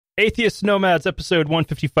Atheist Nomads, episode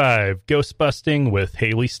 155, Ghost Busting with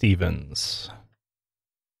Hayley Stevens.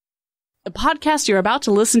 The podcast you're about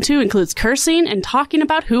to listen to includes cursing and talking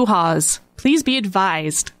about hoo-haws. Please be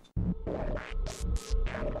advised.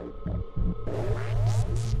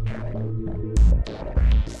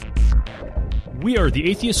 We are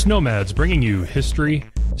the Atheist Nomads, bringing you history,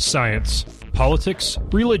 science, politics,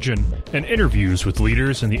 religion, and interviews with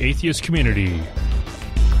leaders in the atheist community.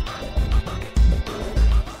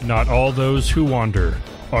 Not all those who wander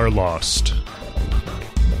are lost.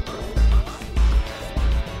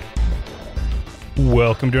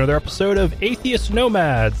 Welcome to another episode of Atheist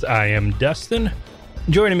Nomads. I am Destin.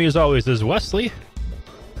 Joining me as always is Wesley.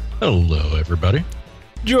 Hello, everybody.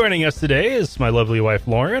 Joining us today is my lovely wife,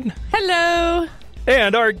 Lauren. Hello.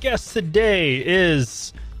 And our guest today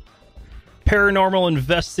is paranormal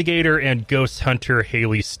investigator and ghost hunter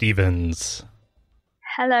Hayley Stevens.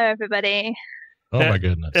 Hello, everybody. Oh, my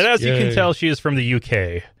goodness. And as you can tell, she is from the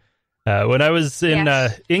UK. When I was in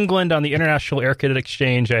England on the International Air Cadet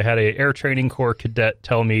Exchange, I had an Air Training Corps cadet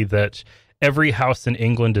tell me that every house in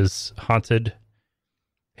England is haunted.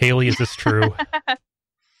 Hayley, is this true?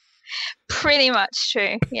 Pretty much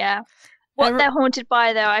true, yeah. What they're haunted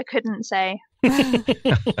by, though, I couldn't say.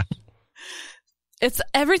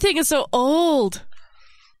 Everything is so old.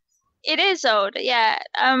 It is old, yeah.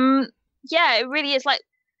 Yeah, it really is. Like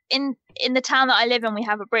in the town that I live in, we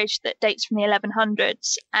have a bridge that dates from the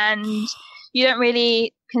 1100s, and you don't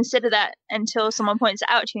really consider that until someone points it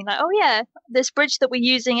out to you. Like, oh yeah, this bridge that we're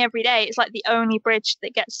using every day, it's like the only bridge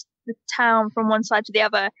that gets the town from one side to the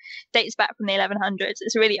other, dates back from the 1100s.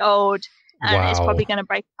 It's really old, and it's probably going to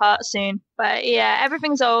break apart soon. But yeah,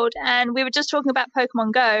 everything's old. And we were just talking about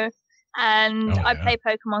Pokemon Go, and I play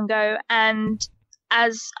Pokemon Go, and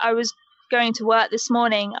as I was going to work this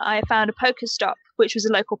morning, I found a Pokestop, which was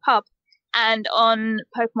a local pub, and on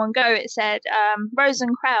Pokemon Go it said Rose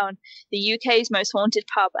and Crown, the UK's most haunted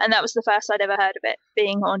pub, and that was the first I'd ever heard of it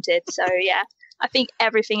being haunted. So yeah, I think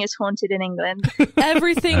everything is haunted in England.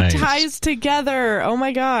 Everything ties together. Oh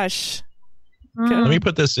my gosh. Let me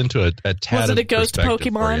put this into a tad Was it of a ghost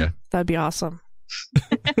perspective for you. Pokemon? That'd be awesome.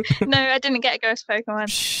 No, I didn't get a ghost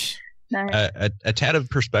Pokemon. No. A tad of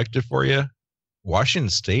perspective for you. Washington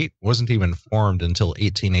State wasn't even formed until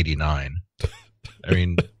 1889. I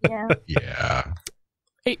mean, yeah.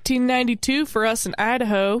 1892 for us in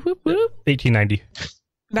Idaho. Whoop, whoop. 1890.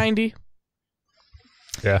 90.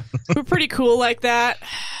 Yeah. We're pretty cool like that.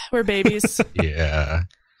 We're babies. Yeah.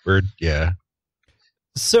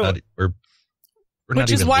 So we're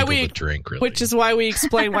not even legal to drink, really. Which is why we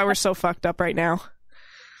explain why we're so fucked up right now.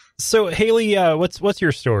 So Hayley, what's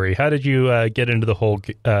your story? How did you get into the whole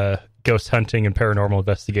ghost hunting and paranormal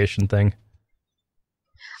investigation thing?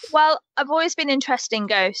 Well, I've always been interested in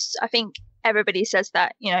ghosts. I think everybody says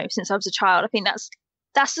that, since I was a child. I think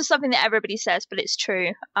that's just something that everybody says, but it's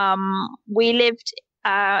true. We lived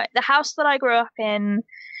the house that I grew up in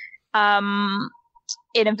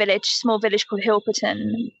a small village called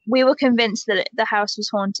Hilperton. We were convinced that the house was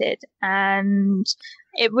haunted, and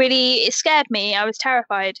it scared me. I was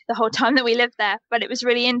terrified the whole time that we lived there, but it was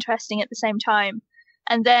really interesting at the same time.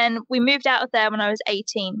 And then we moved out of there when I was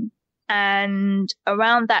 18, and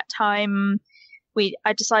around that time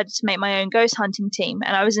I decided to make my own ghost hunting team,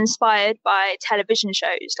 and I was inspired by television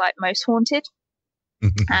shows like Most Haunted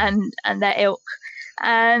and their ilk.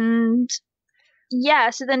 And yeah,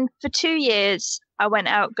 so then for 2 years I went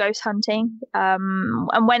out ghost hunting,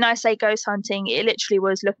 and when I say ghost hunting, it literally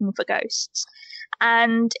was looking for ghosts.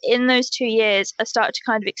 And in those 2 years I started to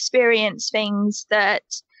kind of experience things that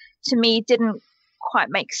to me didn't quite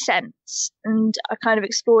make sense, and I kind of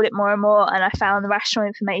explored it more and more, and I found the rational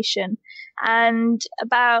information. And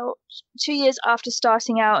about 2 years after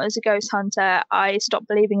starting out as a ghost hunter, I stopped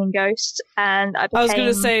believing in ghosts, and I was going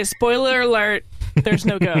to say, spoiler alert, there's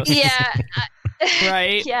no ghosts. Yeah.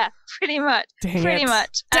 Right? Yeah, pretty much.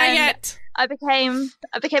 Dang it. I became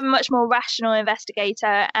a much more rational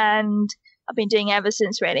investigator, and I've been doing it ever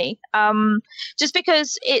since, really. Just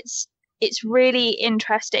because it's really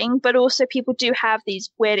interesting, but also people do have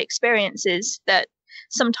these weird experiences that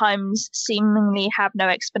sometimes seemingly have no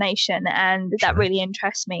explanation, and that really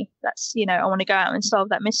interests me. That's, I want to go out and solve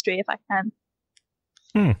that mystery if I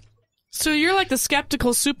can. So you're like the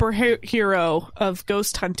skeptical superhero of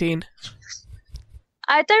ghost hunting.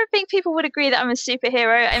 I don't think people would agree that I'm a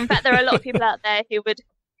superhero. In fact, there are a lot of people out there who would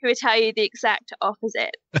tell you the exact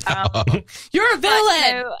opposite. You're a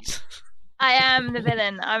villain! But, I am the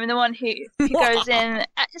villain. I'm the one who goes in.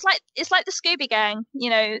 It's like the Scooby Gang,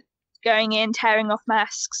 going in, tearing off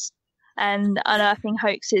masks, and unearthing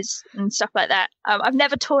hoaxes and stuff like that. I've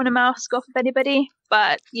never torn a mask off of anybody,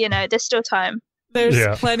 but there's still time.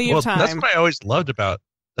 There's plenty of time. That's what I always loved about.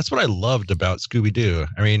 That's what I loved about Scooby-Doo.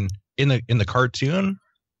 I mean, in the cartoon,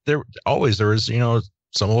 there was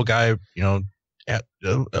some old guy,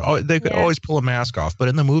 they could always pull a mask off, but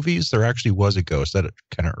in the movies, there actually was a ghost. That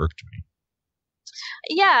kind of irked me.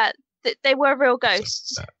 Yeah, they were real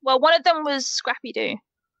ghosts. Well, one of them was Scrappy-Doo.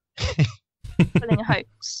 Pulling a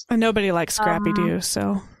hoax. And nobody likes Scrappy-Doo,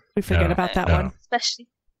 so we forget about that one. Especially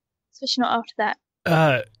not after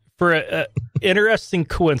that. For an interesting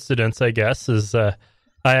coincidence, I guess, is I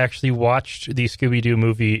actually watched the Scooby-Doo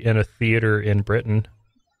movie in a theater in Britain.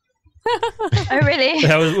 Oh, really?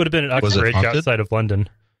 That would have been in Uxbridge outside of London.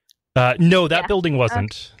 No, that building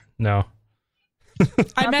wasn't. No.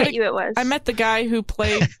 I met the guy who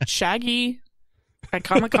played Shaggy at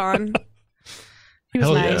Comic-Con. He was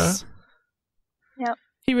nice. Yeah. Yep.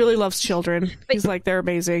 He really loves children. He's like, they're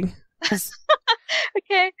amazing.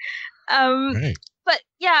 Okay. Right. But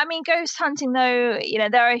yeah, I mean, ghost hunting, though,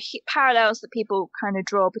 there are parallels that people kind of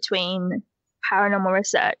draw between paranormal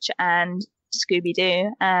research and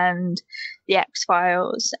Scooby-Doo and the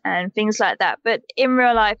X-Files and things like that. But in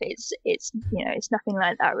real life, it's nothing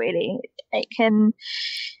like that, really. It can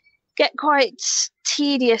get quite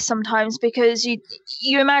tedious sometimes because you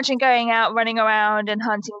imagine going out, running around and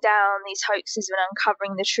hunting down these hoaxes and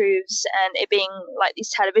uncovering the truths, and it being like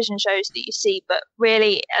these television shows that you see, but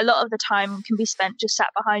really a lot of the time can be spent just sat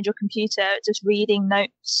behind your computer just reading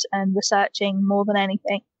notes and researching more than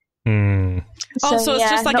anything. So it's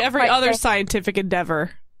just like every other scientific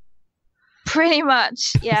endeavor. Pretty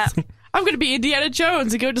much, yeah. I'm going to be Indiana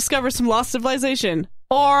Jones and go discover some lost civilization.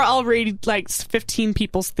 Or I'll read like 15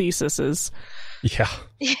 people's theses. Yeah.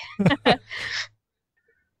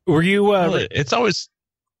 Were you? It's always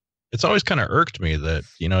kind of irked me that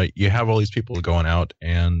you have all these people going out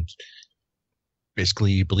and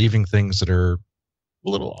basically believing things that are a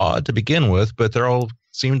little odd to begin with, but they're all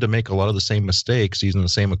seem to make a lot of the same mistakes using the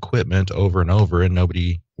same equipment over and over, and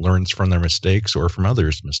nobody learns from their mistakes or from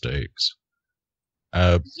others' mistakes.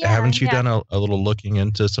 Haven't you done a little looking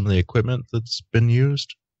into some of the equipment that's been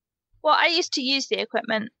used? Well, I used to use the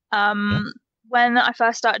equipment when I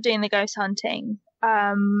first started doing the ghost hunting.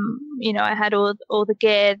 I had all the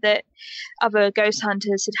gear that other ghost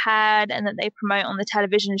hunters had and that they promote on the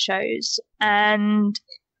television shows. And,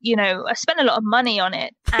 I spent a lot of money on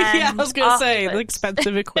it. And yeah, I was going to say, the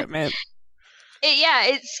expensive equipment.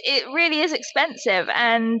 It really is expensive.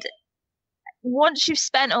 And once you've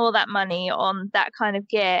spent all that money on that kind of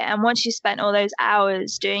gear, and once you've spent all those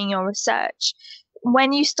hours doing your research,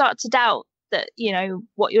 when you start to doubt that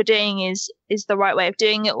what you're doing is the right way of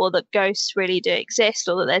doing it, or that ghosts really do exist,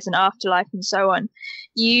 or that there's an afterlife and so on,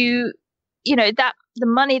 that the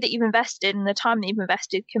money that you've invested and the time that you've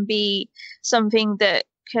invested can be something that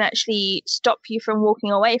can actually stop you from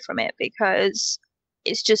walking away from it, because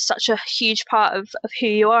it's just such a huge part of who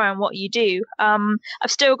you are and what you do. I've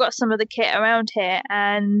still got some of the kit around here,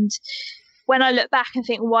 and when I look back and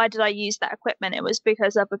think, why did I use that equipment? It was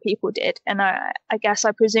because other people did. And I guess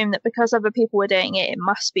I presume that because other people were doing it, it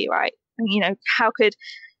must be right. How could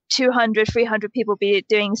 200, 300 people be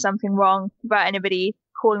doing something wrong without anybody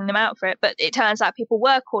calling them out for it? But it turns out people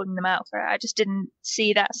were calling them out for it. I just didn't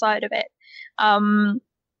see that side of it.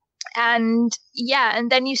 And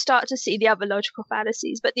then you start to see the other logical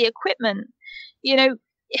fallacies. But the equipment,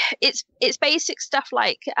 it's basic stuff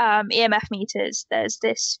like EMF meters. There's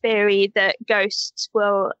this theory that ghosts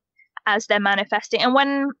will, as they're manifesting, and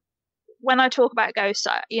when I talk about ghosts,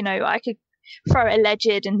 I could throw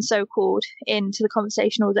alleged and so-called into the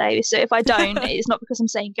conversation all day. So if I don't, it's not because I'm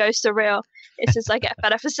saying ghosts are real. It's just I get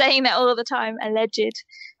better for saying that all the time, alleged.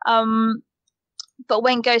 But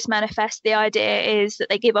when ghosts manifest, the idea is that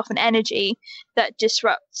they give off an energy that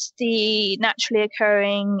disrupts the naturally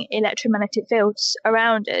occurring electromagnetic fields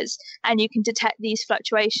around us, and you can detect these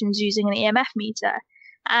fluctuations using an EMF meter.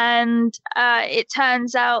 And it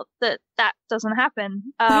turns out that doesn't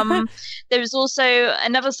happen. There's also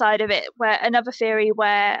another side of it, another theory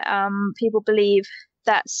where people believe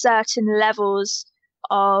that certain levels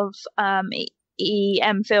of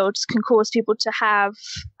EM fields can cause people to have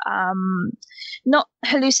not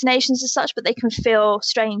hallucinations as such, but they can feel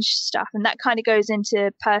strange stuff, and that kind of goes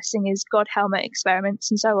into Persinger's God helmet experiments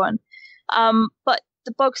and so on. But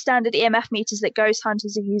the bog standard EMF meters that ghost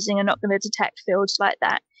hunters are using are not going to detect fields like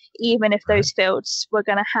that, even if those fields were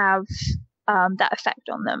going to have that effect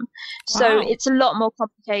on them. Wow. So it's a lot more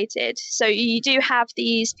complicated. So you do have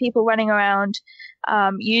these people running around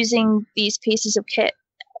using these pieces of kit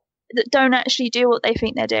that don't actually do what they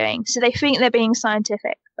think they're doing. So they think they're being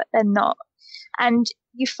scientific, but they're not. And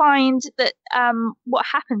you find that what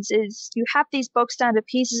happens is you have these bog standard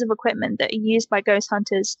pieces of equipment that are used by ghost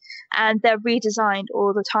hunters, and they're redesigned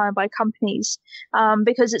all the time by companies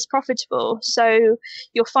because it's profitable. So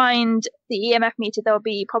you'll find the EMF meter, there'll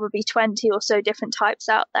be probably 20 or so different types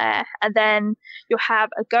out there. And then you'll have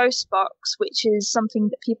a ghost box, which is something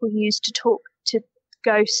that people use to talk to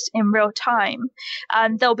ghosts in real time.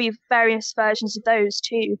 There'll be various versions of those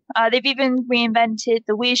too. They've even reinvented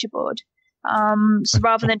the Ouija board. So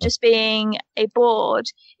rather than just being a board,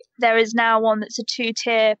 there is now one that's a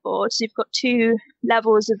 2-tier board. So you've got 2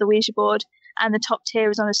 levels of the Ouija board, and the top tier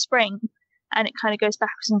is on a spring, and it kind of goes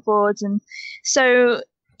backwards and forwards. And so,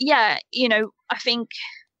 yeah, I think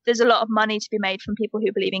there's a lot of money to be made from people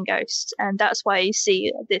who believe in ghosts, and that's why you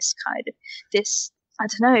see this I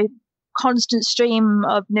don't know, constant stream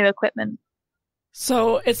of new equipment.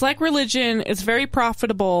 So it's like religion. It's very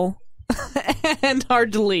profitable and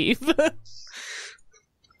hard to leave.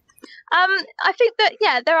 I think that,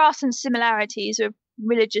 yeah, there are some similarities with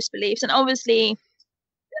religious beliefs, and obviously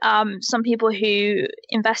some people who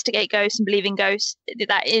investigate ghosts and believe in ghosts,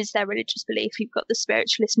 that is their religious belief. You've got the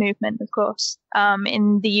spiritualist movement, of course,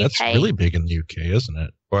 in the UK. That's really big in the UK, isn't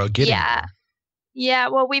it? Or Yeah,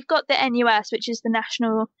 well, we've got the NUS, which is the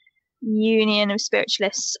National Union of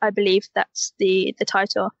Spiritualists, I believe that's the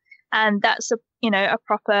title, and that's a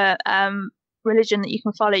proper religion that you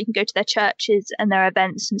can follow. You can go to their churches and their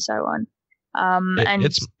events and so on. And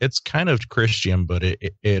it's kind of Christian, but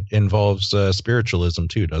it involves spiritualism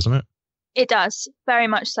too, doesn't it? It does, very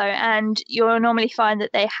much so. And you'll normally find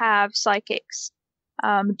that they have psychics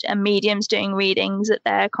and mediums doing readings at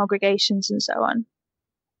their congregations and so on.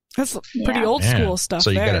 That's pretty old school stuff.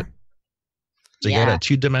 So you got a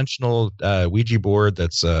 2-dimensional Ouija board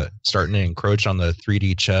that's starting to encroach on the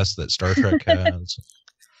 3D chess that Star Trek has.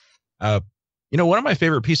 One of my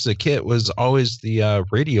favorite pieces of kit was always the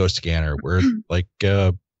radio scanner, where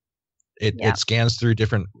it scans through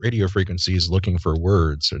different radio frequencies looking for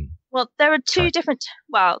words. And there are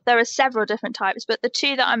several different types, but the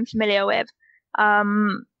 2 that I'm familiar with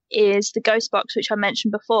is the Ghost Box, which I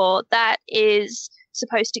mentioned before. That is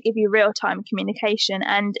supposed to give you real-time communication,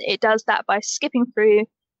 and it does that by skipping through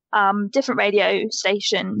different radio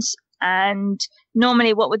stations. And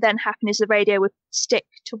normally what would then happen is the radio would stick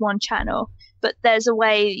to one channel, but there's a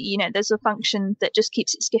way, there's a function that just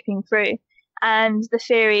keeps it skipping through. And the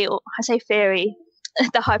theory, or I say theory,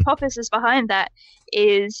 the hypothesis behind that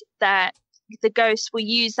is that the ghost will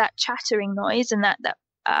use that chattering noise and that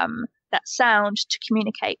sound to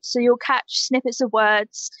communicate. So you'll catch snippets of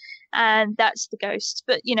words, and that's the ghost.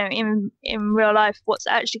 But in real life, what's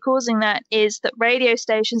actually causing that is that radio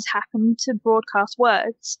stations happen to broadcast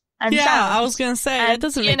words and sounds. I was going to say, that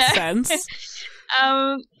doesn't make sense.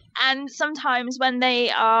 And sometimes when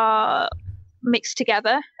they are mixed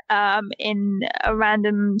together in a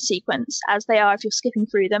random sequence, as they are if you're skipping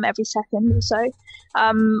through them every second or so,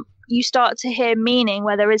 you start to hear meaning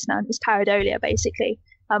where there is none. It's pareidolia, basically,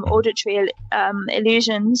 auditory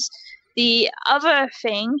illusions. The other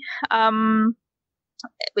thing,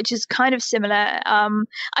 which is kind of similar, I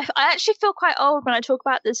actually feel quite old when I talk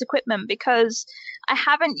about this equipment, because I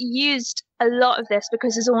haven't used a lot of this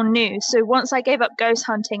because it's all new. So once I gave up ghost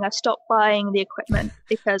hunting, I stopped buying the equipment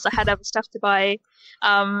because I had other stuff to buy,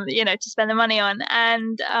 to spend the money on.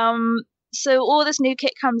 And so all this new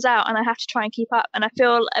kit comes out and I have to try and keep up. And I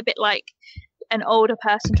feel a bit like an older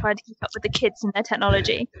person trying to keep up with the kids and their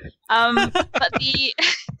technology. But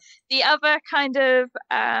the other kind of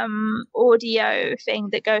audio thing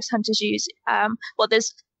that ghost hunters use,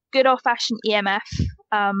 there's good old-fashioned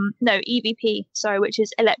EVP, which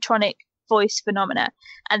is electronic voice phenomena,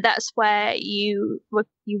 and that's where you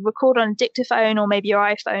record on a dictaphone or maybe your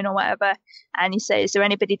iPhone or whatever, and you say, "Is there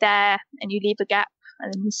anybody there?" and you leave a gap,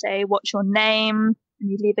 and then you say, "What's your name?" and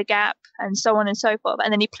you leave a gap, and so on and so forth,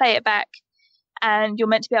 and then you play it back, and you're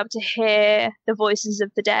meant to be able to hear the voices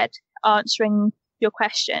of the dead answering your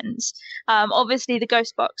questions. Obviously, the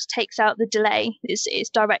ghost box takes out the delay. It's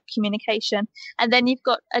direct communication. And then you've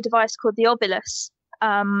got a device called the Ovilus.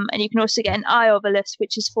 And you can also get an iOvilus,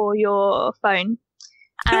 which is for your phone.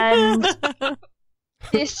 And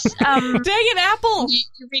this... Dang it, Apple!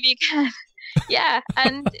 You really can. Yeah,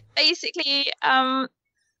 and basically... I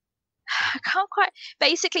can't quite...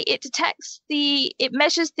 Basically, it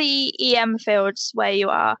measures the EM fields where you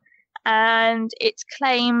are. And it's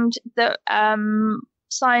claimed that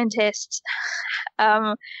scientists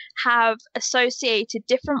have associated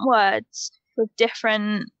different words with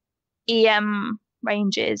different EM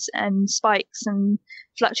ranges and spikes and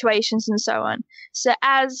fluctuations and so on. So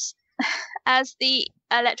as as the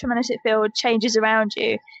electromagnetic field changes around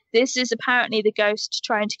you, this is apparently the ghost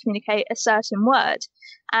trying to communicate a certain word.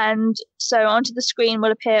 And so onto the screen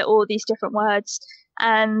will appear all these different words.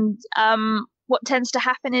 And what tends to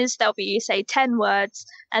happen is there'll be, say, 10 words,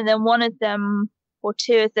 and then one of them or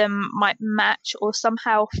two of them might match or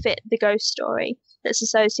somehow fit the ghost story that's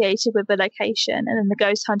associated with the location. And then the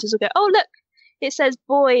ghost hunters will go, oh, look, it says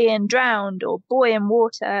boy and drowned or boy in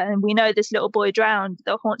water. And we know this little boy drowned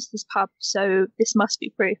that haunts this pub, so this must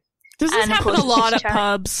be proof. Does this happen a lot at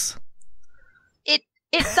pubs? It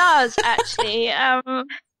does, actually.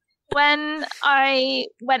 When I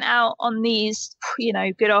went out on these,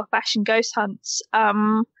 good old-fashioned ghost hunts,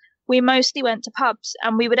 we mostly went to pubs,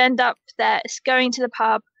 and we would end up there going to the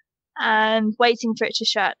pub and waiting for it to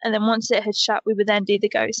shut. And then once it had shut, we would then do the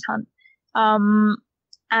ghost hunt.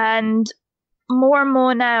 And more and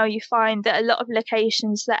more now, you find that a lot of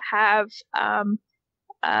locations that have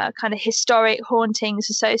kind of historic hauntings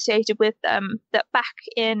associated with them, that back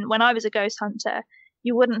in when I was a ghost hunter,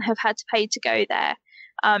 you wouldn't have had to pay to go there.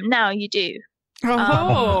 Now you do.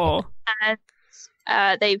 Oh. And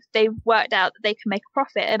they've worked out that they can make a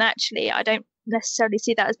profit. And actually, I don't necessarily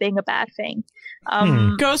see that as being a bad thing.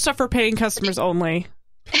 Ghosts are for paying customers only.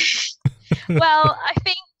 Well, I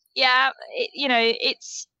think,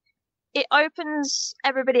 it opens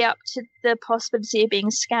everybody up to the possibility of being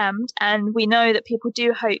scammed, and we know that people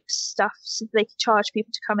do hoax stuff so they can charge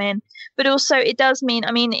people to come in. But also, it does mean,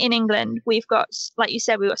 in England, we've got, like you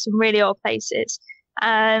said, we've got some really old places,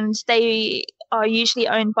 and they are usually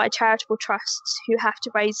owned by charitable trusts who have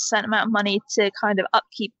to raise a certain amount of money to kind of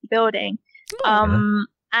upkeep the building.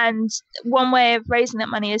 And one way of raising that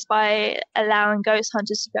money is by allowing ghost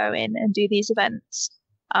hunters to go in and do these events.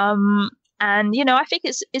 And, I think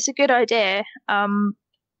it's a good idea.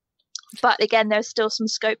 But again, there's still some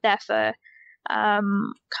scope there for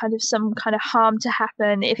some kind of harm to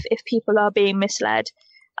happen if people are being misled.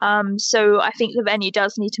 So I think the venue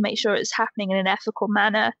does need to make sure it's happening in an ethical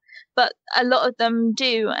manner. But a lot of them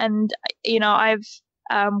do. And, I've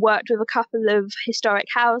worked with a couple of historic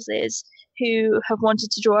houses who have wanted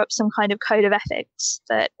to draw up some kind of code of ethics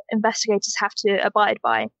that investigators have to abide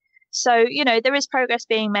by. So, there is progress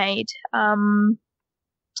being made.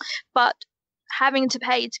 But having to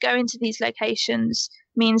pay to go into these locations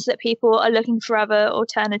means that people are looking for other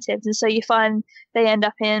alternatives. And so you find they end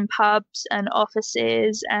up in pubs and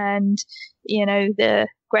offices and, the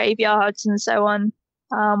graveyards and so on,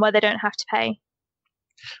 where they don't have to pay.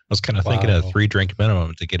 I was kind of thinking a 3-drink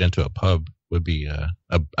minimum to get into a pub would be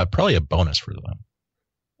probably a bonus for them.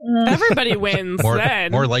 Everybody wins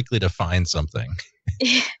then. More likely to find something.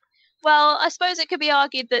 Well, I suppose it could be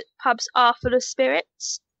argued that pubs are full of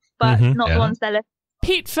spirits, but not the ones they're left.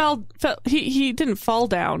 Pete fell. He didn't fall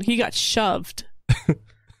down. He got shoved.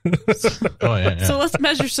 So let's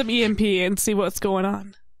measure some EMP and see what's going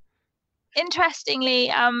on. Interestingly,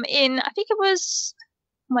 I think it was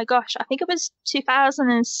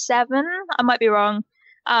 2007. I might be wrong.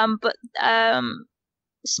 But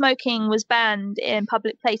smoking was banned in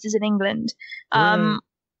public places in England.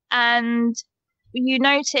 And you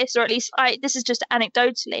notice, or at least this is just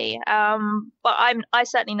anecdotally, but I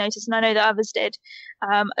certainly noticed, and I know that others did,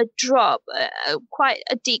 a drop, quite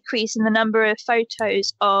a decrease in the number of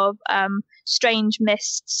photos of strange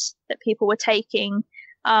mists that people were taking.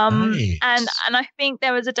 Nice. And I think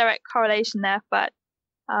there was a direct correlation there, but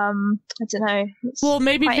I don't know. Well,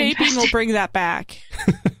 maybe vaping will bring that back.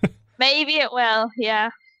 Maybe it will, yeah.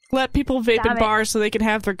 Let people vape in bars so they can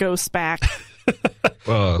have their ghosts back.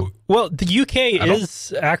 Well, the UK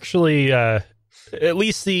is actually, at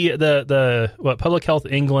least the Public Health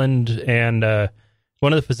England and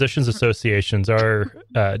one of the physicians associations are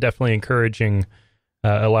definitely encouraging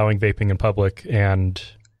allowing vaping in public and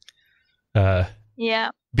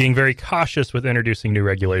being very cautious with introducing new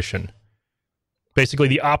regulation. Basically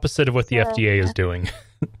the opposite of what the FDA is doing.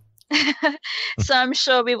 So I'm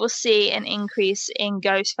sure we will see an increase in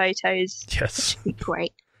ghost photos. Yes.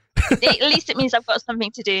 Great. At least it means I've got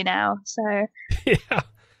something to do now. So yeah.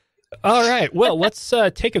 All right. Well, let's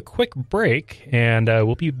take a quick break, and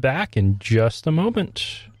we'll be back in just a moment.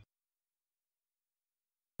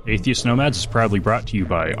 Atheist Nomads is proudly brought to you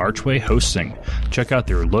by Archway Hosting. Check out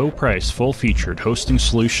their low-price, full-featured hosting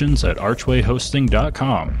solutions at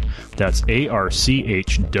archwayhosting.com. That's ARCHWAY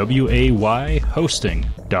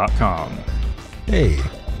hosting.com. Hey,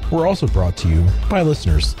 we're also brought to you by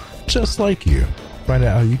listeners just like you. Find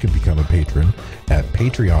out how you can become a patron at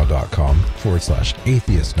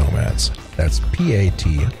patreon.com/atheist nomads. That's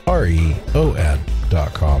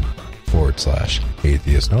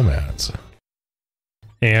patreon.com/atheist nomads.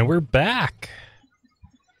 And we're back.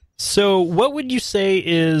 So what would you say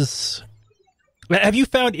is... Have you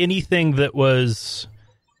found anything that was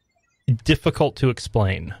difficult to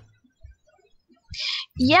explain?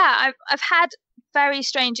 Yeah, I've had very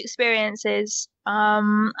strange experiences.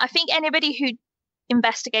 I think anybody who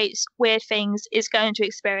investigates weird things is going to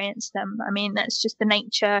experience them. I mean, that's just the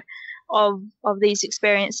nature of these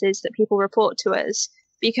experiences that people report to us,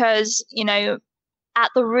 because, you know,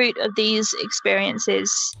 at the root of these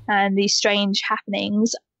experiences and these strange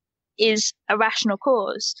happenings is a rational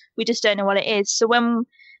cause. We just don't know what it is. So when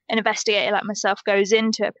an investigator like myself goes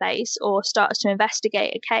into a place or starts to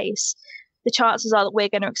investigate a case, the chances are that we're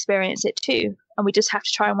going to experience it too, and we just have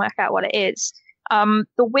to try and work out what it is. The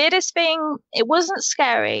weirdest thing, it wasn't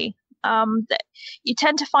scary. That you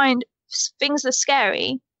tend to find things are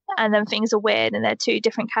scary and then things are weird, and they're two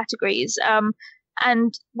different categories.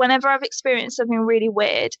 And whenever I've experienced something really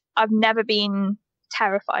weird, I've never been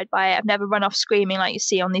terrified by it. I've never run off screaming like you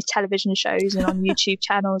see on these television shows and on YouTube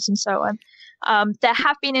channels and so on. There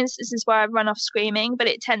have been instances where I've run off screaming, but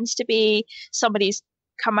it tends to be somebody's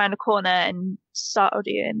come around a corner and startled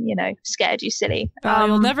you and, you know, scared you silly.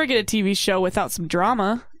 You'll never get a TV show without some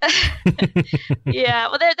drama. Yeah,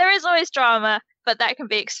 well, there is always drama, but that can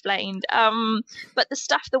be explained. But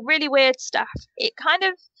the really weird stuff, it kind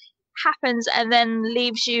of happens and then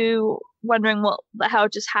leaves you wondering what the hell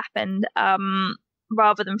just happened,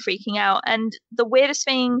 rather than freaking out. And the weirdest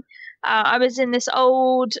thing, I was in this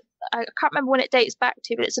old, I can't remember when it dates back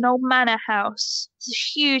to, but it's an old manor house. It's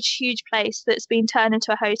a huge, huge place that's been turned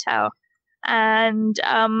into a hotel. And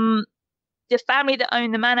the family that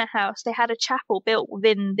owned the manor house, they had a chapel built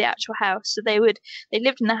within the actual house. So they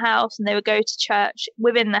lived in the house and they would go to church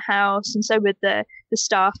within the house, and so would the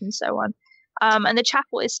staff and so on. And the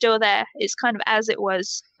chapel is still there. It's kind of as it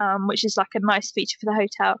was, which is like a nice feature for the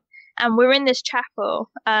hotel. And we're in this chapel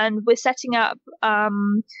and we're setting up a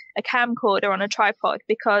camcorder on a tripod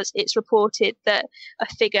because it's reported that a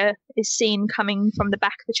figure is seen coming from the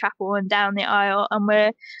back of the chapel and down the aisle, and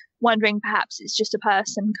we're wondering perhaps it's just a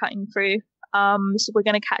person cutting through. So we're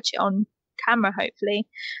going to catch it on camera, hopefully,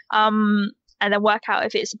 and then work out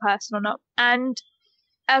if it's a person or not. And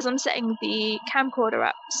as I'm setting the camcorder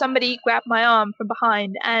up, somebody grabbed my arm from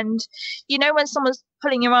behind, and you know when someone's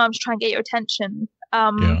pulling your arm to try and get your attention,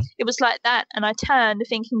 it was like that. And I turned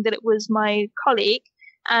thinking that it was my colleague,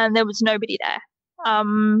 and there was nobody there.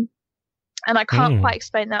 And I can't quite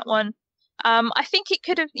explain that one. I think it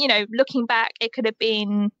could have, you know, looking back, it could have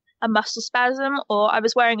been a muscle spasm, or I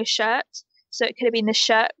was wearing a shirt, so it could have been the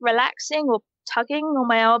shirt relaxing or tugging on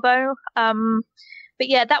my elbow. But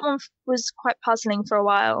yeah, that one was quite puzzling for a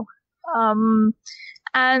while.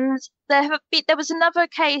 And there was another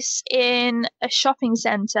case in a shopping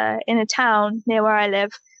centre in a town near where I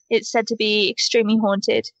live. It's said to be extremely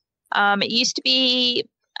haunted. It used to be,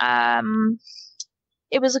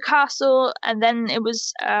 it was a castle, and then it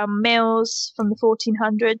was mills from the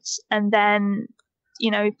 1400s, and then, you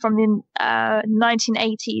know, from the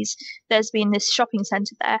 1980s, there's been this shopping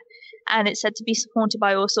centre there. And it's said to be haunted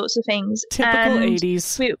by all sorts of things. Typical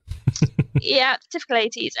 80s. Yeah, typical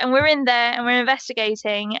 80s. And we're in there and we're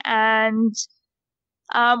investigating. And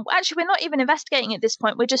actually, we're not even investigating at this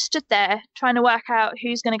point. We're just stood there trying to work out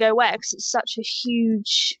who's going to go where, because it's such a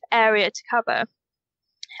huge area to cover.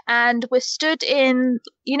 And we're stood in,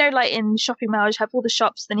 you know, like in shopping malls, you have all the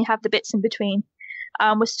shops, then you have the bits in between.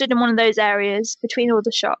 We're stood in one of those areas between all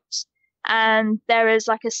the shops. And there is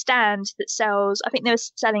like a stand that sells, I think they were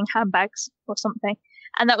selling handbags or something,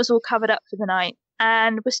 and that was all covered up for the night.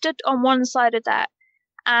 And we stood on one side of that,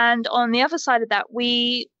 and on the other side of that,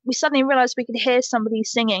 we suddenly realized we could hear somebody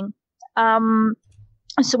singing.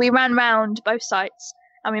 So we ran round both sides,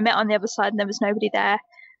 and we met on the other side, and there was nobody there.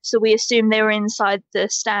 So we assumed they were inside the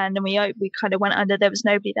stand, and we kind of went under. There was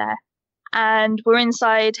nobody there, and we're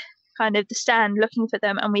inside kind of the stand looking for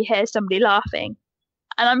them, and we hear somebody laughing.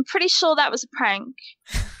 And I'm pretty sure that was a prank.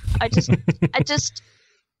 I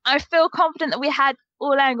feel confident that we had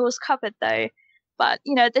all angles covered though. But,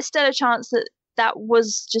 you know, there's still a chance that that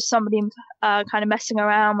was just somebody kind of messing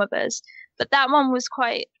around with us. But that one was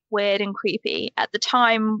quite weird and creepy. At the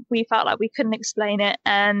time, we felt like we couldn't explain it,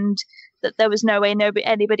 and that there was no way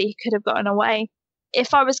anybody could have gotten away.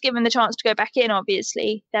 If I was given the chance to go back in,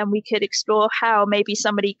 obviously, then we could explore how maybe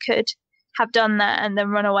somebody could have done that and then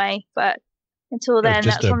run away. But until then,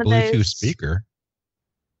 just that's one of those. Just a Bluetooth speaker.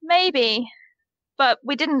 Maybe, but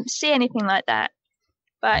we didn't see anything like that.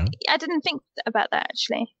 But I didn't think about that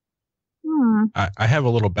actually. I have a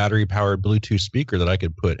little battery-powered Bluetooth speaker that I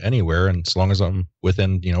could put anywhere, and as long as I'm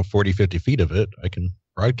within, 40, 50 feet of it, I can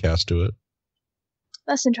broadcast to it.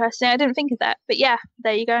 That's interesting. I didn't think of that. But yeah,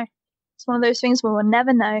 there you go. It's one of those things we will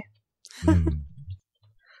never know.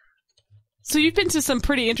 So you've been to some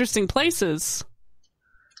pretty interesting places.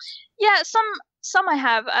 Yeah, some I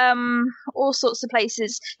have. All sorts of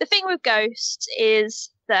places. The thing with ghosts is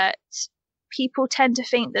that people tend to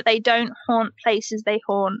think that they don't haunt places, they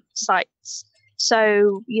haunt sites.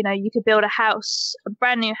 So, you could build a house, a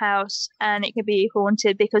brand new house, and it could be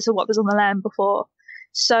haunted because of what was on the land before.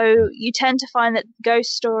 So you tend to find that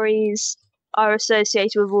ghost stories are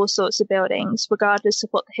associated with all sorts of buildings, regardless of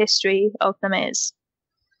what the history of them is.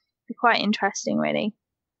 They're quite interesting, really.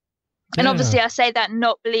 And obviously I say that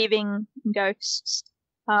not believing in ghosts.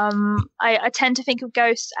 I tend to think of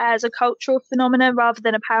ghosts as a cultural phenomena rather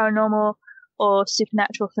than a paranormal or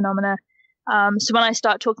supernatural phenomena. So when I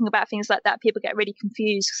start talking about things like that, people get really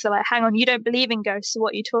confused because they're like, hang on, you don't believe in ghosts, so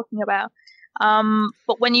what are you talking about?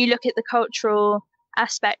 But when you look at the cultural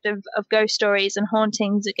aspect of ghost stories and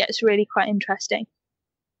hauntings, it gets really quite interesting.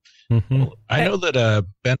 Mm-hmm. I know that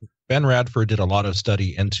Ben Radford did a lot of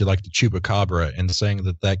study into like the Chupacabra and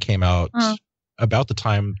saying that came out about the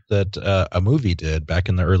time that a movie did back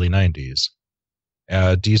in the early 90s.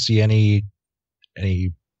 Do you see any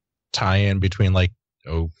tie-in between like,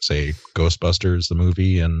 say Ghostbusters, the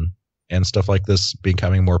movie, and stuff like this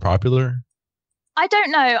becoming more popular? I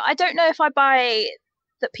don't know. I don't know if I buy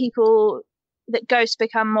that ghosts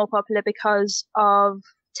become more popular because of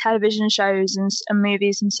television shows and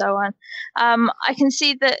movies and so on. I can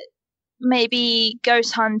see that maybe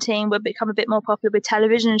ghost hunting would become a bit more popular with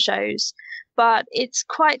television shows, but it's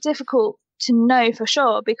quite difficult to know for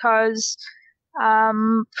sure because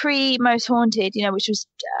pre Most Haunted, which was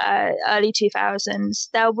early 2000s,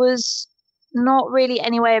 there was not really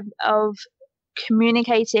any way of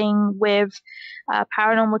communicating with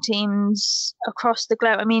paranormal teams across the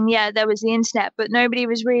globe. I mean, yeah, there was the internet, but nobody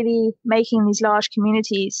was really making these large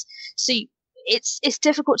communities. So it's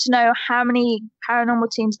difficult to know how many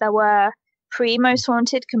paranormal teams there were pre Most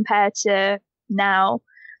Haunted compared to now.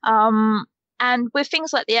 And with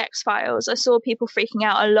things like the X-Files, I saw people freaking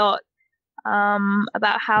out a lot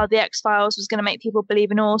about how the X-Files was going to make people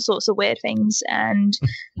believe in all sorts of weird things, and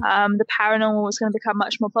the paranormal was going to become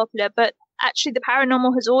much more popular. But actually, the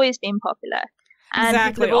paranormal has always been popular. And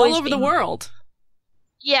exactly, all over the world.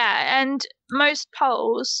 Yeah, and most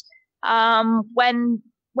polls, when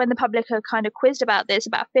the public are kind of quizzed about this,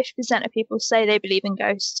 about 50% of people say they believe in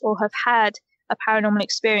ghosts or have had a paranormal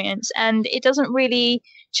experience, and it doesn't really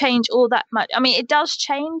change all that much. I mean, it does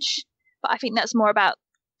change, but I think that's more about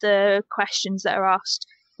the questions that are asked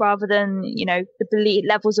rather than, the belief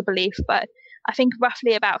levels of belief. But I think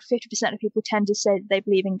roughly about 50% of people tend to say that they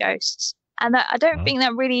believe in ghosts. And I don't think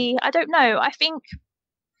that really, I don't know. I think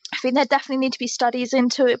there definitely need to be studies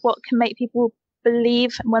into it, what can make people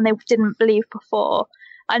believe when they didn't believe before.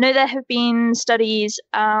 I know there have been studies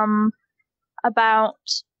about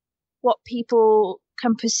what people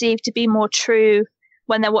can perceive to be more true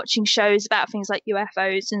when they're watching shows about things like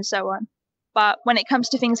UFOs and so on. But when it comes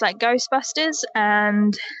to things like Ghostbusters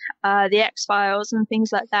and the X-Files and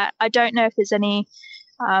things like that, I don't know if there's any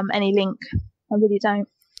link. I really don't.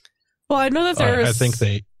 Well, I know that there's... I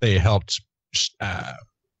think they helped.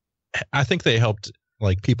 I think they helped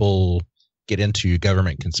like people get into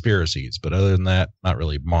government conspiracies, but other than that, not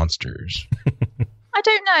really monsters. I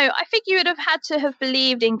don't know. I think you would have had to have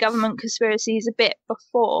believed in government conspiracies a bit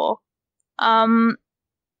before. I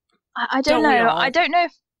don't know. I don't know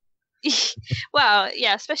if... well,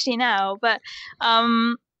 yeah, especially now, but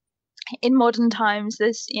in modern times,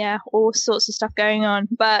 there's all sorts of stuff going on.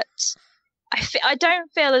 But I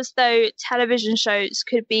don't feel as though television shows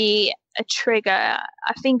could be a trigger.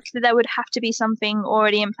 I think that there would have to be something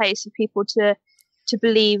already in place for people to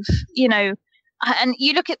believe, And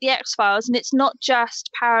you look at the X-Files, and it's not just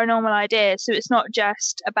paranormal ideas. So it's not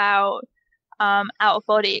just about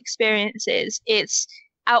out-of-body experiences. It's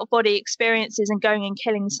out-of-body experiences and going and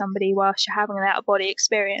killing somebody whilst you're having an out-of-body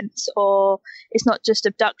experience. Or it's not just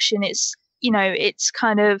abduction. It's, it's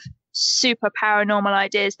kind of super paranormal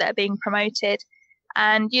ideas that are being promoted.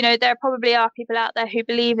 And, there probably are people out there who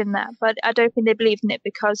believe in that, but I don't think they believe in it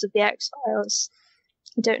because of the X-Files.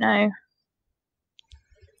 I don't know.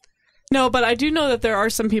 No, but I do know that there are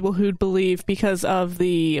some people who believe because of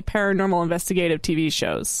the paranormal investigative TV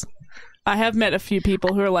shows. I have met a few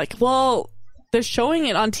people who are like, well, they're showing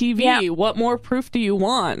it on TV. Yeah. What more proof do you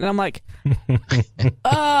want? And I'm like,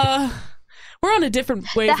 we're on a different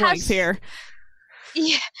wavelength here.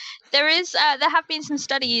 Yeah, there have been some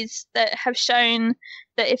studies that have shown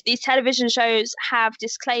that if these television shows have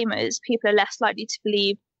disclaimers, people are less likely to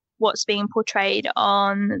believe what's being portrayed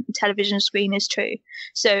on the television screen is true.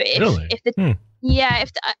 So if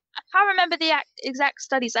can't remember the exact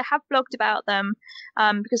studies. I have blogged about them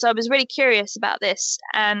because I was really curious about this,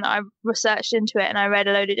 and I researched into it, and I read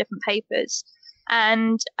a load of different papers.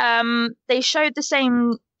 And they showed the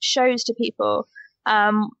same shows to people,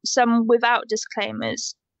 some without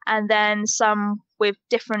disclaimers, and then some with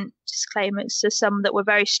different disclaimers. So some that were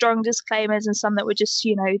very strong disclaimers, and some that were just,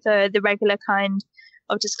 the regular kind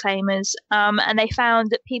of disclaimers. And they found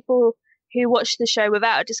that people who watched the show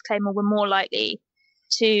without a disclaimer were more likely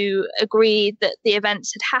to agree that the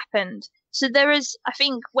events had happened. So there is, I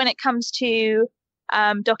think, when it comes to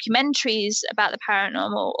documentaries about the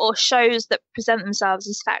paranormal or shows that present themselves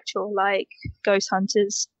as factual, like Ghost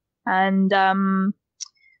Hunters and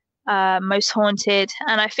Most Haunted,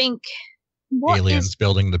 and I think aliens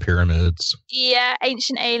building the pyramids. Yeah,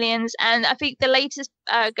 Ancient Aliens, and I think the latest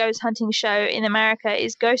ghost hunting show in America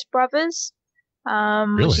is Ghost Brothers,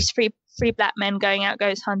 Really? which is three black men going out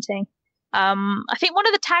ghost hunting. I think one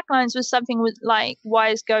of the taglines was something like, "Why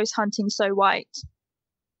is ghost hunting so white?"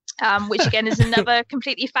 Which again is another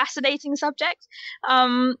completely fascinating subject.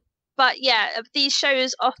 But yeah, these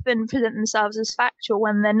shows often present themselves as factual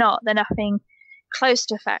when they're not. They're nothing close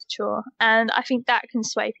to factual, and I think that can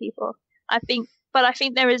sway people. I think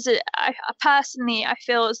there is personally, I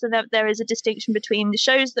feel as though there is a distinction between the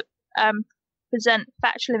shows that present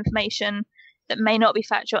factual information that may not be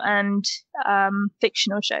factual and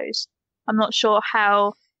fictional shows. I'm not sure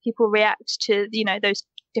how people react to those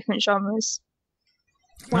different genres.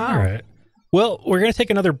 Wow. All right. Well, we're going to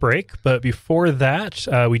take another break, but before that,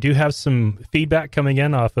 we do have some feedback coming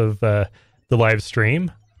in off of the live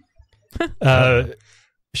stream.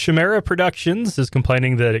 Chimera Productions is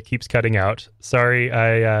complaining that it keeps cutting out. Sorry,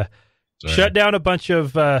 I shut down a bunch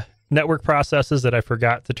of network processes that I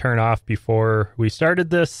forgot to turn off before we started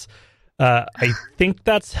this. I think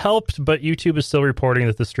that's helped, but YouTube is still reporting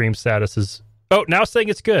that the stream status is... Oh, now saying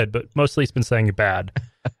it's good, but mostly it's been saying it bad.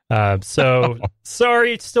 So,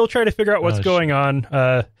 sorry, still trying to figure out what's going on.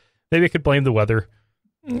 Maybe I could blame the weather.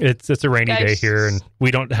 It's a rainy day here, and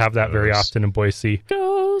we don't have that very often in Boise.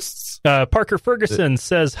 Ghosts. Parker Ferguson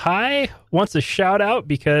says hi, wants a shout out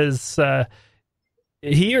because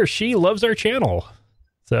he or she loves our channel.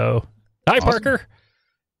 So, hi, awesome. Parker.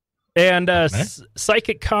 And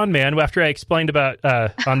Psychic Conman, after I explained about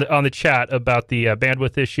on the chat about the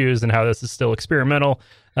bandwidth issues and how this is still experimental,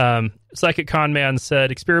 Psychic Conman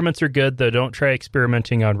said experiments are good, though don't try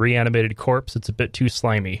experimenting on reanimated corpse. It's a bit too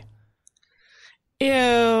slimy.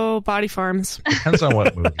 Ew, body farms. Depends on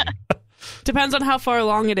what movie. Depends on how far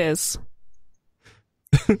along it is.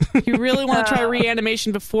 You really want to try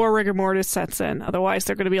reanimation before rigor mortis sets in. Otherwise,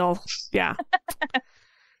 they're going to be all, yeah.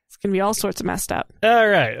 It's going to be all sorts of messed up. All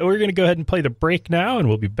right, we're going to go ahead and play the break now, and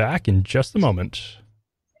we'll be back in just a moment.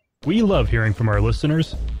 We love hearing from our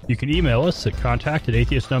listeners. You can email us at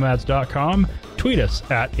contact@atheistnomads.com, tweet us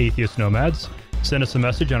at atheistnomads, send us a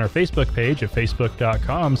message on our Facebook page at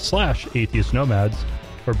facebook.com/atheistnomads,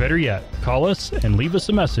 or better yet, call us and leave us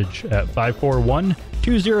a message at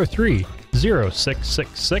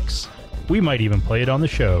 541-203-0666. We might even play it on the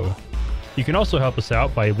show. You can also help us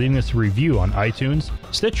out by leaving us a review on iTunes,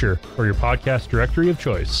 Stitcher, or your podcast directory of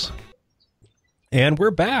choice. And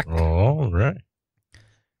we're back. All right.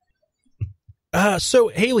 So,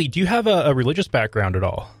 Hayley, do you have a religious background at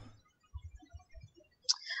all?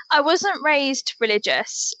 I wasn't raised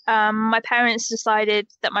religious. My parents decided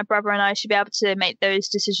that my brother and I should be able to make those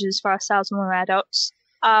decisions for ourselves when we're adults.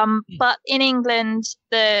 But in England,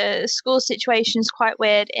 the school situation is quite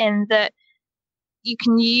weird in that you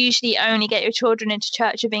can usually only get your children into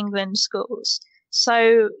Church of England schools.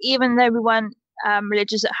 So even though we weren't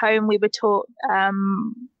religious at home, we were taught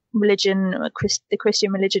religion, the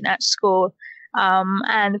Christian religion at school.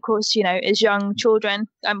 And of course, as young children,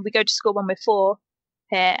 we go to school when we're 4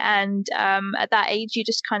 here, and at that age, you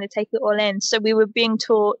just kind of take it all in. So we were being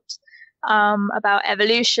taught about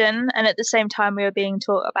evolution, and at the same time, we were being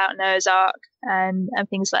taught about Noah's Ark and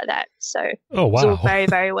things like that. So oh wow, it's all very,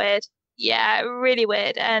 very weird. Yeah, really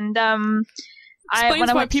weird. And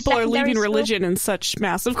explains why people are leaving religion in such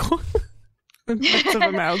massive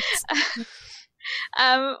amounts.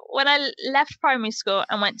 When I left primary school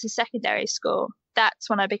and went to secondary school, that's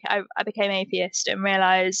when I became atheist and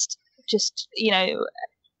realized just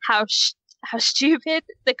how stupid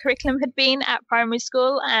the curriculum had been at primary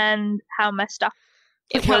school and how messed up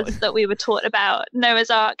it was that we were taught about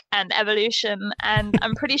Noah's Ark and evolution. And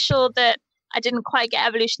I'm pretty sure that I didn't quite get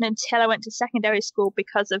evolution until I went to secondary school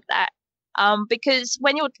because of that. Because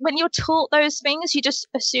when you're taught those things, you just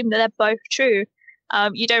assume that they're both true.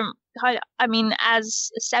 You don't. I mean,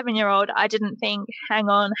 as a 7-year-old, I didn't think, hang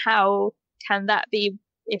on, how can that be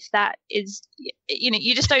if that is,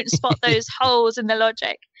 you just don't spot those holes in the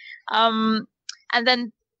logic. And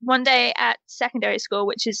then one day at secondary school,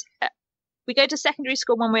 which is, we go to secondary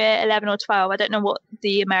school when we're 11 or 12. I don't know what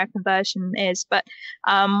the American version is, but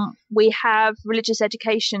we have religious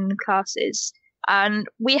education classes. And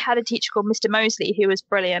we had a teacher called Mr. Mosley who was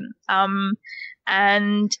brilliant.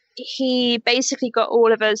 And he basically got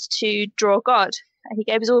all of us to draw God. He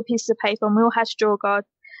gave us all pieces of paper and we all had to draw God.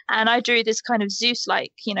 And I drew this kind of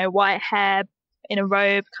Zeus-like, white hair in a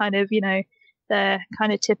robe, kind of, the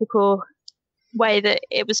kind of typical way that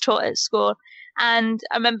it was taught at school. And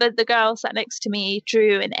I remember the girl sat next to me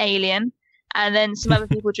drew an alien, and then some other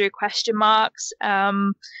people drew question marks,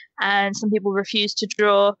 and some people refused to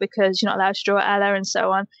draw because you're not allowed to draw Ella and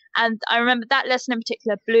so on. And I remember that lesson in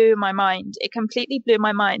particular blew my mind. It completely blew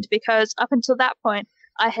my mind because up until that point,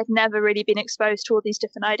 I had never really been exposed to all these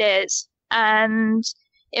different ideas. And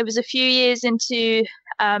it was a few years into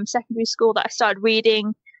secondary school that I started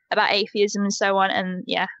reading about atheism and so on. And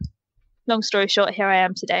yeah, long story short, here I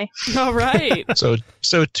am today. All right. So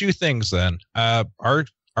two things then.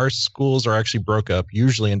 Our schools are actually broke up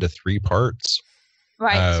usually into 3 parts.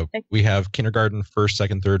 Right. We have kindergarten, 1st,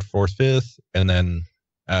 2nd, 3rd, 4th, 5th, and then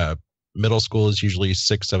middle school is usually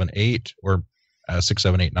 6, 7, 8, or 6,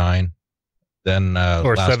 7, 8, 9. Then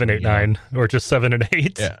or 7, 8, 9, or just 7 and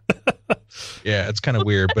 8. Yeah, yeah, it's kind of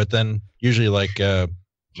weird. But then usually like 9,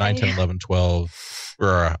 10, 11, 12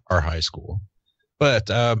 for our high school.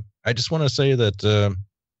 But I just want to say that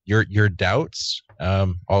your doubts,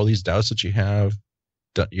 all these doubts that you have,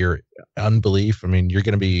 your unbelief, I mean, you're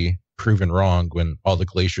going to be proven wrong when all the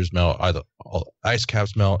glaciers melt, all ice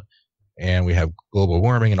caps melt, and we have global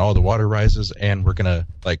warming and all the water rises, and we're going to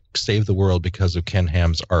like save the world because of Ken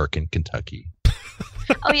Ham's Ark in Kentucky.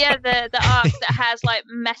 Oh yeah, the Ark that has like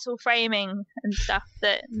metal framing and stuff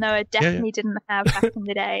that Noah definitely didn't have back in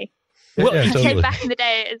the day. Well, I totally. say back in the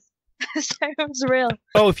day, so it was real.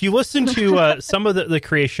 Oh, if you listen to some of the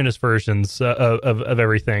creationist versions of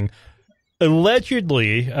everything,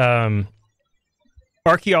 allegedly,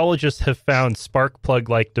 archaeologists have found spark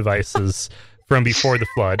plug-like devices from before the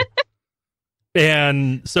flood.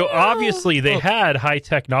 And so obviously they had high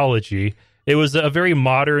technology. It was a very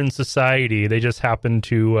modern society. They just happened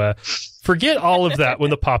to forget all of that when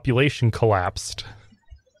the population collapsed.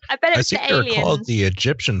 I bet I it's the think they're aliens. called the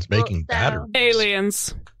Egyptians making batteries.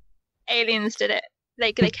 Aliens. Aliens did it.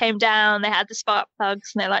 They came down, they had the spark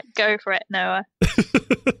plugs, and they're like, go for it, Noah.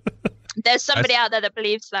 There's somebody out there that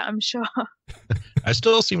believes that, I'm sure. I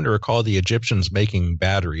still seem to recall the Egyptians making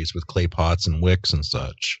batteries with clay pots and wicks and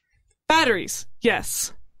such. Batteries,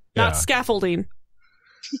 yes. Not scaffolding.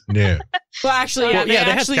 No. Well, actually, yeah, Well, they yeah, they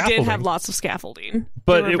had actually did scaffolding. have lots of scaffolding.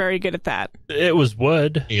 But they were very good at that. It was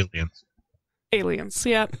wood. Aliens. Aliens,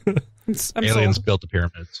 yeah. I'm Aliens sold. built the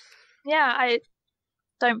pyramids. Yeah, I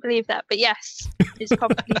don't believe that, but yes, it's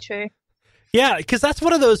probably true. Yeah, because that's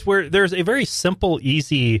one of those where there's a very simple,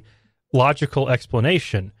 easy, logical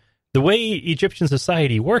explanation. The way Egyptian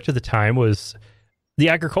society worked at the time was the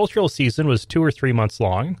agricultural season was 2 or 3 months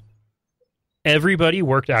long. Everybody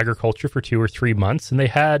worked agriculture for 2 or 3 months, and they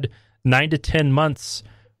had 9 to 10 months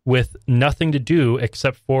with nothing to do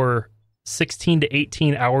except for 16 to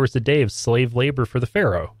 18 hours a day of slave labor for the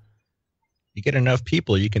pharaoh. You get enough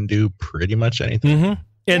people, you can do pretty much anything. Mm-hmm.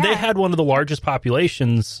 And they Yeah. had one of the largest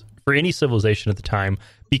populations for any civilization at the time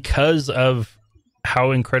because of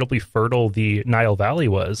how incredibly fertile the Nile Valley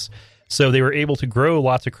was. So they were able to grow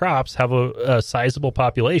lots of crops, have a sizable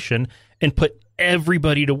population, and put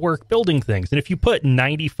everybody to work building things. And if you put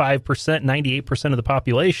 95%, 98% of the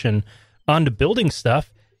population onto building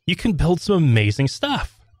stuff, you can build some amazing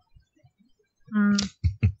stuff.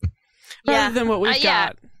 Rather than what we've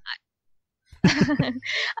yeah. got.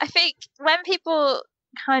 I think when people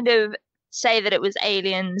kind of say that it was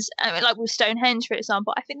aliens, I mean, like with Stonehenge, for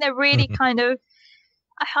example, I think they're really kind of,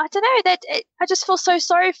 I don't know, I just feel so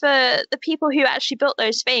sorry for the people who actually built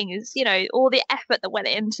those things, you know, all the effort that went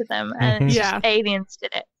into them, and it's Yeah. just aliens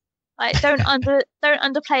did it. Like, don't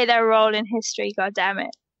underplay their role in history, god damn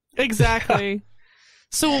it. Exactly.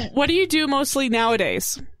 So what do you do mostly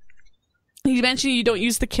nowadays? You mentioned you don't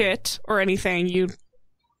use the kit or anything.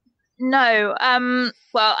 No,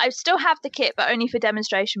 well, I still have the kit, but only for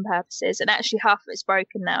demonstration purposes, and actually half of it's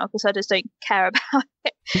broken now because I just don't care about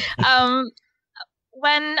it.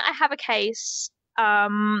 When I have a case,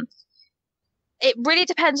 it really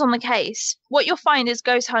depends on the case. What you'll find is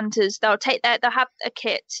ghost hunters, they'll have a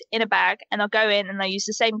kit in a bag, and they'll go in and they'll use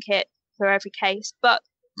the same kit for every case, but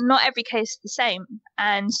not every case is the same,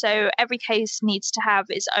 and so every case needs to have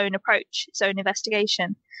its own approach, its own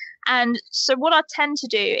investigation. And so what I tend to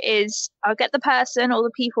do is I'll get the person or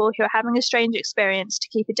the people who are having a strange experience to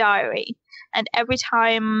keep a diary. And every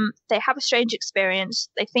time they have a strange experience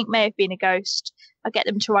they think may have been a ghost, I get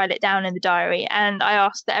them to write it down in the diary. And I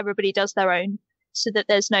ask that everybody does their own, so that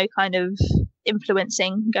there's no kind of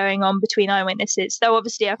influencing going on between eyewitnesses. Though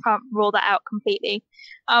obviously I can't rule that out completely.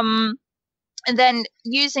 And then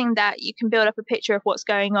using that, you can build up a picture of what's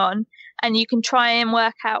going on, and you can try and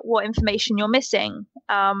work out what information you're missing,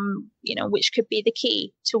 which could be the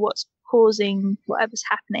key to what's causing whatever's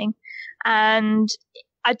happening. And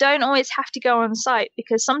I don't always have to go on site,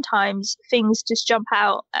 because sometimes things just jump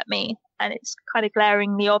out at me and it's kind of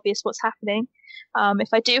glaringly obvious what's happening. If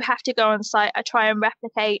I do have to go on site, I try and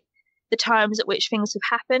replicate the times at which things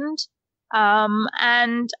have happened.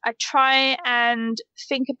 And I try and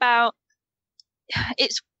think about,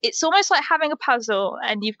 it's almost like having a puzzle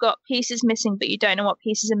and you've got pieces missing, but you don't know what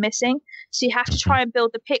pieces are missing. So you have to try and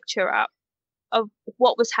build the picture up of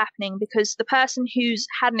what was happening, because the person who's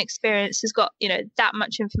had an experience has got, that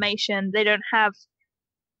much information. They don't have,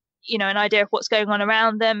 an idea of what's going on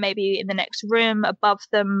around them, maybe in the next room above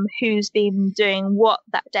them, who's been doing what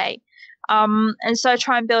that day. And so I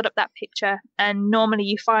try and build up that picture, and normally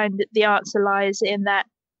you find that the answer lies in that.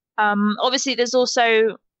 Obviously there's a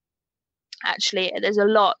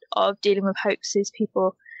lot of dealing with hoaxes.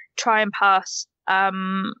 People try and pass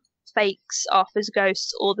fakes off as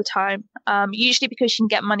ghosts all the time, usually because you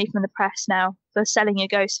can get money from the press now for selling your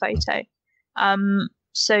ghost photo.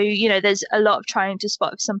 So there's a lot of trying to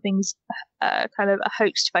spot if something's kind of a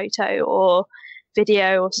hoaxed photo or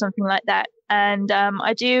video or something like that. And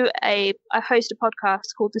I host a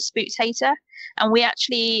podcast called The Spooktator, and we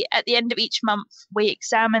actually, at the end of each month, we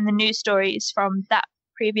examine the news stories from that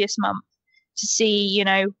previous month to see,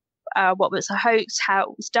 what was a hoax, how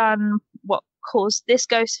it was done, what caused this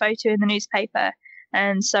ghost photo in the newspaper,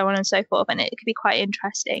 and so on and so forth. And it could be quite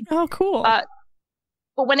interesting. Oh, cool. But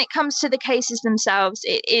when it comes to the cases themselves,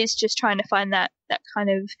 it is just trying to find that kind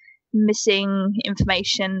of missing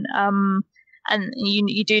information. And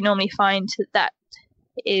you do normally find that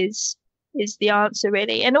is the answer,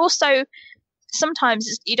 really. And also,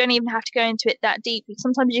 sometimes you don't even have to go into it that deep.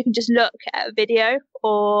 Sometimes you can just look at a video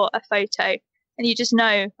or a photo, and you just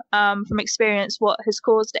know from experience what has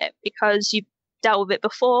caused it, because you've dealt with it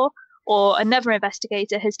before, or another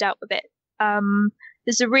investigator has dealt with it.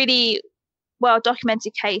 There's a really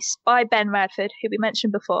well-documented case by Ben Radford, who we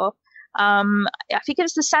mentioned before. I think it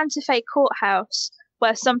was the Santa Fe courthouse,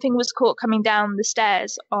 where something was caught coming down the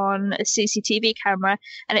stairs on a CCTV camera,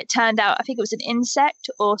 and it turned out, I think it was an insect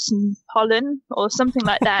or some pollen or something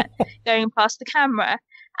like that going past the camera.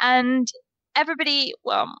 And everybody,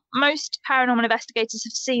 most paranormal investigators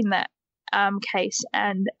have seen that case.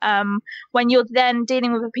 And when you're then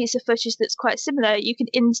dealing with a piece of footage that's quite similar, you can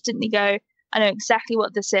instantly go, I know exactly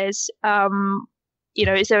what this is.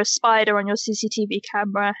 Is there a spider on your CCTV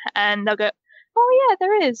camera? And they'll go, oh yeah,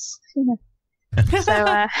 there is. So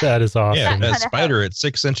that is awesome. Yeah, that spider at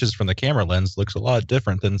 6 inches from the camera lens looks a lot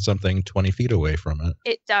different than something 20 feet away from it.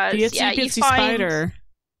 It does. The itsy spider.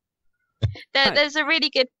 There's a really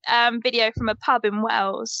good video from a pub in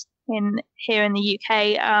Wales, here in the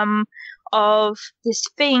UK, of this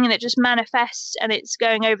thing that just manifests, and it's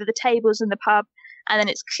going over the tables in the pub, and then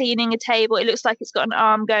it's cleaning a table. It looks like it's got an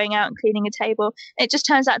arm going out and cleaning a table. It just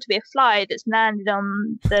turns out to be a fly that's landed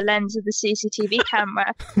on the lens of the CCTV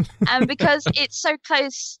camera. And because it's so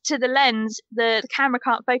close to the lens, the camera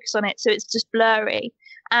can't focus on it, so it's just blurry.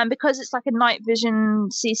 And because it's like a night vision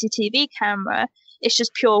CCTV camera, it's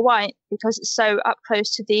just pure white, because it's so up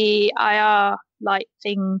close to the IR light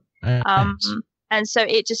thing. And so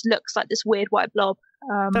it just looks like this weird white blob.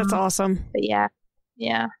 That's awesome. But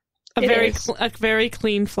yeah. A very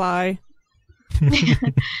clean fly.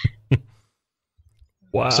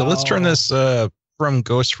 Wow. So let's turn this from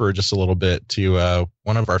ghosts for just a little bit to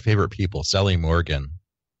one of our favorite people, Sally Morgan.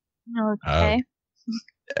 Okay.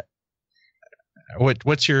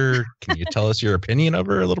 Can you tell us your opinion of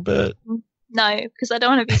her a little bit? No, because I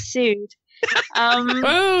don't want to be sued.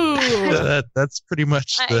 That's pretty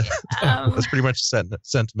much that's pretty much the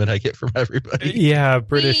sentiment I get from everybody. Yeah,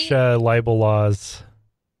 British libel laws.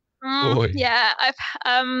 Yeah,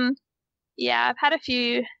 I've had a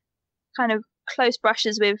few kind of close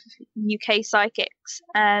brushes with UK psychics,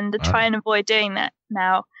 and I try and avoid doing that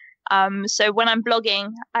now. So when I'm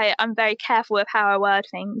blogging, I'm very careful with how I word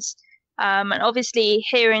things. And obviously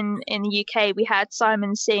here in the UK, we had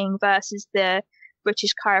Simon Singh versus the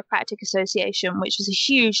British Chiropractic Association, which was a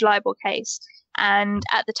huge libel case. And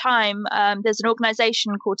at the time, there's an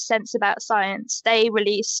organization called Sense About Science. They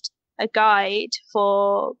released a guide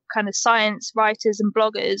for kind of science writers and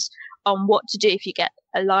bloggers on what to do if you get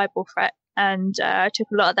a libel threat. And I took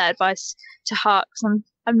a lot of that advice to heart because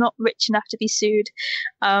I'm not rich enough to be sued,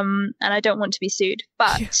 and I don't want to be sued.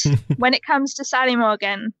 But when it comes to Sally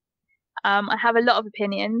Morgan, I have a lot of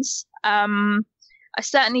opinions. I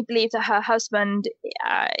certainly believe that her husband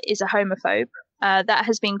is a homophobe. That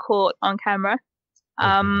has been caught on camera.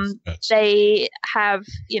 They have,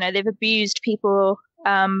 they've abused people,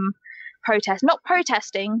 not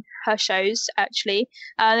protesting her shows, actually.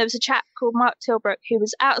 There was a chap called Mark Tilbrook who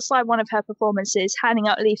was outside one of her performances handing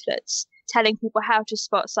out leaflets telling people how to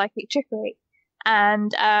spot psychic trickery.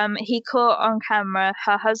 And he caught on camera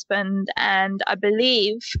her husband and I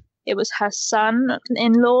believe it was her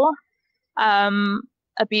son-in-law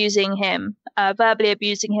abusing him, verbally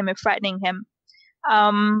abusing him and threatening him.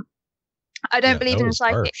 I don't believe in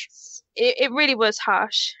psychics. It really was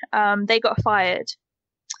harsh. They got fired.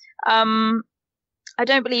 I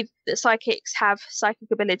don't believe that psychics have psychic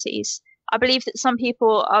abilities. I believe that some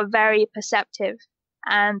people are very perceptive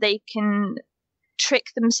and they can trick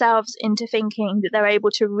themselves into thinking that they're able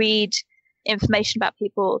to read information about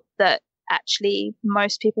people that actually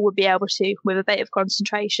most people would be able to with a bit of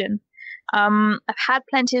concentration. I've had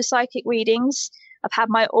plenty of psychic readings. I've had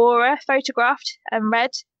my aura photographed and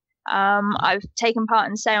read. I've taken part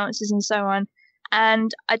in seances and so on. And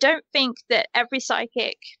I don't think that every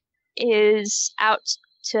psychic is out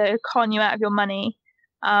to con you out of your money.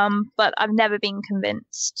 But I've never been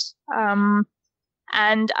convinced.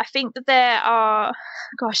 And I think that there are,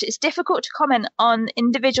 it's difficult to comment on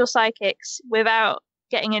individual psychics without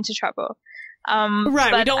getting into trouble.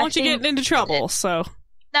 Right, we don't want you getting into trouble, so.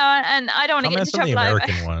 No, and I don't want to get into trouble. The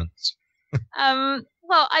American ones.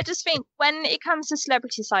 Well, I just think when it comes to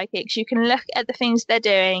celebrity psychics, you can look at the things they're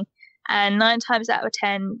doing, and 9 times out of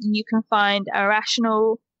 10, you can find a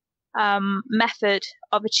rational method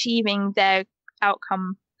of achieving their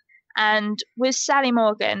outcome. And with Sally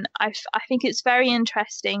Morgan, I think it's very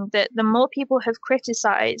interesting that the more people have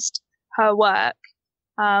criticized her work,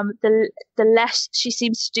 the less she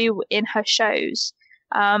seems to do in her shows.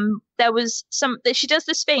 There was she does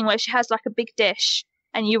this thing where she has like a big dish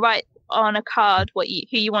and you write on a card who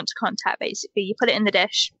you want to contact, basically. You put it in the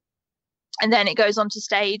dish and then it goes onto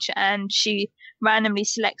stage and she randomly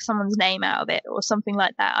selects someone's name out of it or something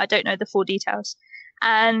like that. I don't know the full details.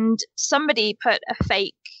 And somebody put a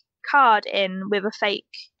fake card in with a fake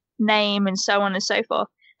name and so on and so forth.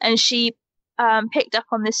 And she picked up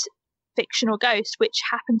on this fictional ghost, which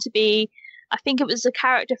happened to be, I think it was a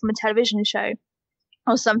character from a television show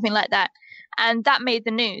or something like that. And that made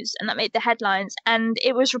the news and that made the headlines. And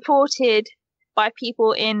it was reported by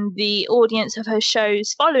people in the audience of her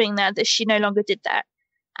shows following that she no longer did that.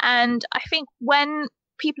 And I think when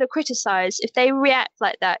people are criticized, if they react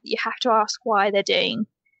like that, you have to ask why they're doing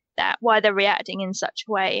that, why they're reacting in such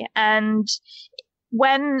a way. And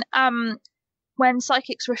when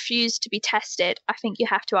psychics refuse to be tested, I think you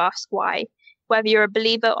have to ask why. Whether you're a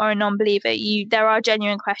believer or a non-believer, there are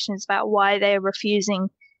genuine questions about why they're refusing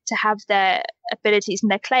to have their abilities and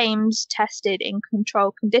their claims tested in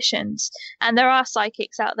controlled conditions. And there are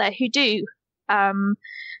psychics out there who do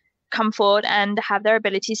come forward and have their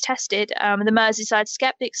abilities tested. The Merseyside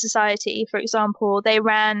Skeptic Society, for example,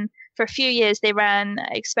 for a few years, they ran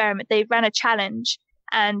a challenge,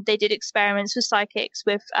 and they did experiments with psychics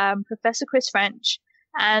with Professor Chris French,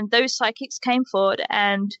 and those psychics came forward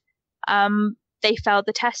and they failed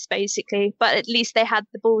the test, basically, but at least they had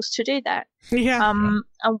the balls to do that. Yeah.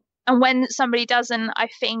 And when somebody doesn't, I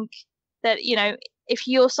think that, if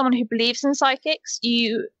you're someone who believes in psychics,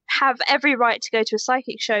 you have every right to go to a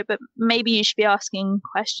psychic show, but maybe you should be asking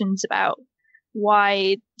questions about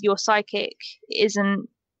why your psychic isn't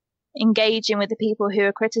engaging with the people who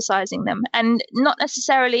are criticizing them, and not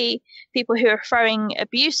necessarily people who are throwing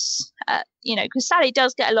abuse at, because Sally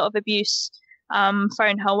does get a lot of abuse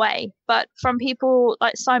thrown her way, but from people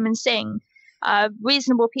like Simon Singh,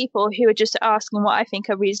 reasonable people who are just asking what I think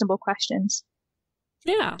are reasonable questions.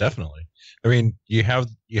 Yeah, definitely. I mean, you had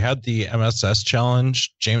the MSS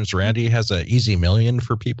challenge. James Randi has an easy million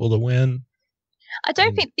for people to win. I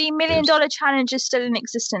don't think the $1 million challenge is still in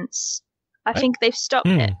existence. I think they've stopped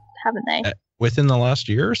it, haven't they? Within the last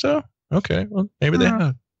year or so? Okay, well, maybe they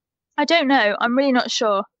have. I don't know. I'm really not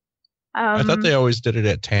sure. I thought they always did it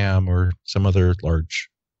at TAM or some other large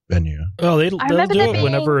venue. Oh, they'll do it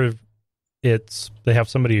whenever they have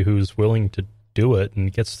somebody who's willing to do it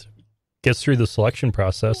and gets through the selection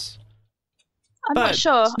process. I'm not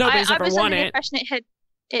sure. Nobody's I ever was won under the impression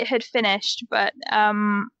it had finished, but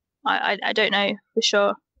I don't know for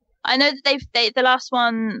sure. I know that the last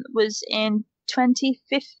one was in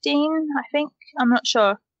 2015, I think. I'm not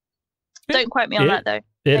sure. Don't quote me on that, though.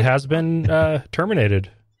 It has been terminated.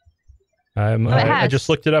 I just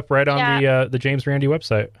looked it up right on the James Randi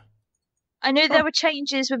website. I knew there were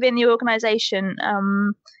changes within the organization,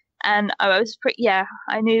 and I was I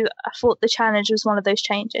thought the challenge was one of those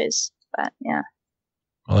changes, but yeah.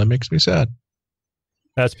 Well, that makes me sad.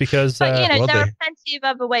 That's because... But, there are plenty of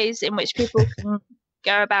other ways in which people can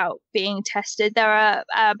go about being tested. There are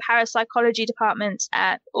parapsychology departments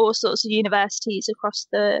at all sorts of universities across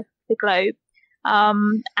the globe.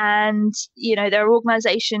 And, there are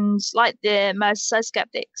organizations like the Merseyside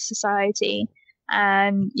Skeptics Society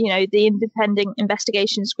and, the Independent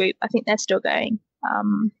Investigations Group. I think they're still going.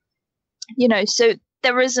 So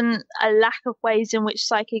there isn't a lack of ways in which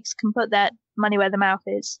psychics can put their money where their mouth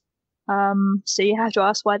is. So you have to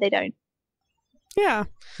ask why they don't. Yeah.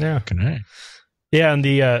 Yeah. Okay. Yeah, and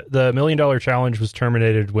the $1 million challenge was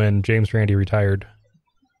terminated when James Randi retired.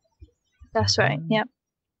 That's right. Yep.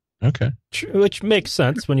 Okay. Which makes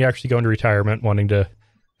sense when you actually go into retirement wanting to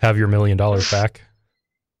have your $1 million back.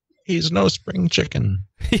 He's no spring chicken.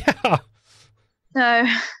 Yeah. No.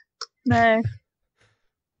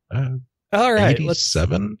 All right.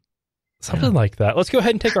 87? Something like that. Let's go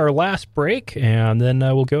ahead and take our last break, and then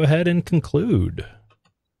we'll go ahead and conclude.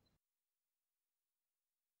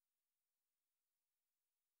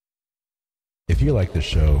 If you like this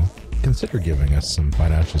show, consider giving us some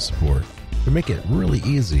financial support. We make it really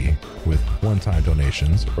easy with one-time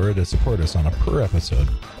donations or to support us on a per episode,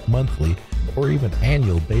 monthly, or even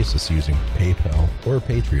annual basis using PayPal or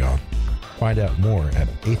Patreon. Find out more at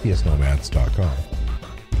atheistnomads.com.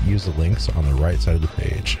 Use the links on the right side of the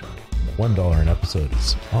page. $1 an episode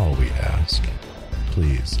is all we ask.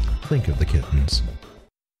 Please, think of the kittens.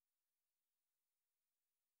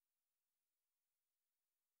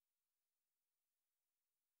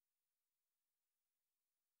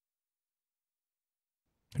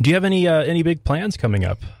 Do you have any big plans coming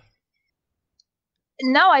up?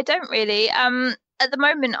 No, I don't really. At the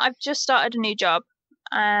moment, I've just started a new job,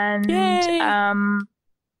 and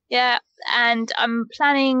and I'm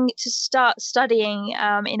planning to start studying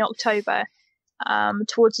in October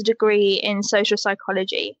towards a degree in social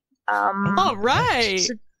psychology. All right.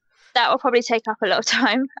 So that will probably take up a lot of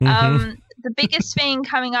time. Mm-hmm. The biggest thing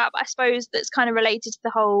coming up, I suppose, that's kind of related to the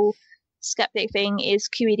whole skeptic thing is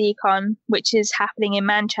QEDCon, which is happening in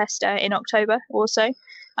Manchester in October also.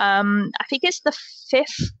 I think it's the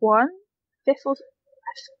fifth or I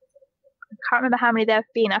can't remember how many there have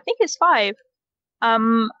been. I think it's 5.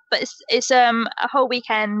 But it's a whole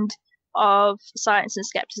weekend of science and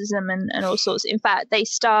skepticism and all sorts. In fact, they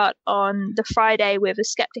start on the Friday with a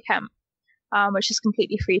skeptic camp, which is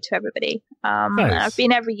completely free to everybody. Nice. And I've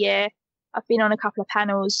been every year. I've been on a couple of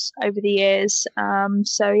panels over the years.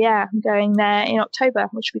 So yeah, I'm going there in October,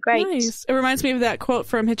 which would be great. Nice. It reminds me of that quote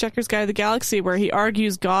from Hitchhiker's Guide to the Galaxy where he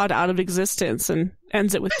argues God out of existence and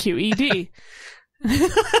ends it with QED.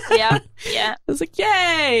 Yeah. I was like,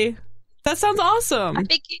 yay! That sounds awesome. I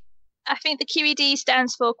think the QED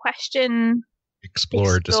stands for question,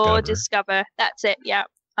 explore, discover. That's it. Yeah.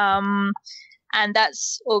 And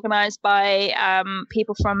that's organised by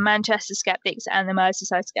people from Manchester Skeptics and the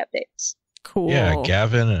Merseyside Skeptics. Cool. Yeah,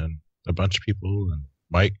 Gavin and a bunch of people and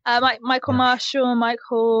Mike. Michael Marshall, Mike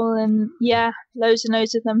Hall, and yeah, loads and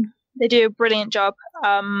loads of them. They do a brilliant job.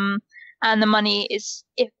 And the money is,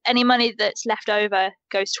 if any money that's left over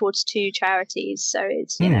goes towards 2 charities. So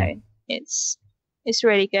it's, it's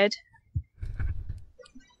really good.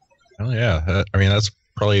 Oh yeah. I mean, that's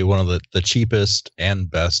probably one of the cheapest and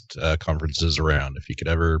best conferences around. If you could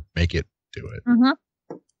ever make it, do it.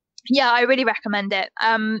 Mm-hmm. Yeah, I really recommend it.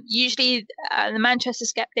 Usually the Manchester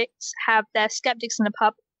Skeptics have their Skeptics in the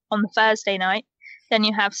Pub on the Thursday night. Then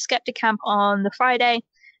you have Skeptic Camp on the Friday.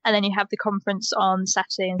 And then you have the conference on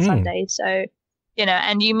Saturday and Sunday. So,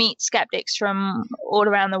 and you meet skeptics from all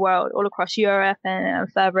around the world, all across Europe and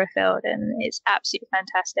further afield. And it's absolutely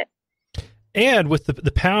fantastic. And with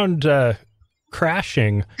the pound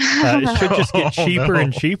crashing, it should just get cheaper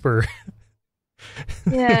and cheaper.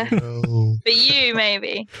 Yeah. For you,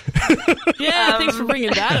 maybe. Yeah, thanks for bringing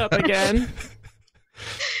that up again.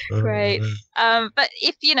 Great. But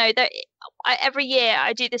if, every year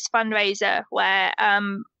I do this fundraiser where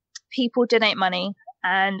people donate money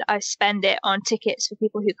and I spend it on tickets for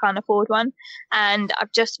people who can't afford one. And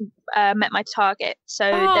I've just met my target. So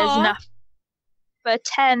there's enough for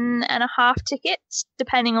 10.5 tickets,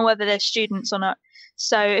 depending on whether they're students or not.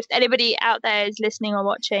 So if anybody out there is listening or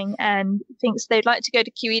watching and thinks they'd like to go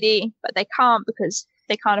to QED, but they can't because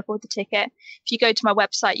they can't afford the ticket, if you go to my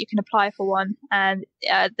website, you can apply for one. And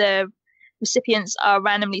the recipients are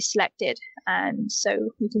randomly selected and so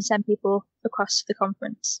we can send people across the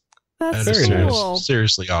conference. That's That is cool.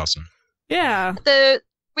 seriously awesome. Yeah. The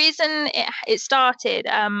reason it started,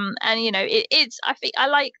 and it's I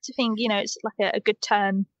like to think it's like a good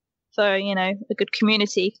turn for a good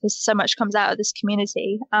community, because so much comes out of this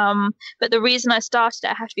community. But the reason I started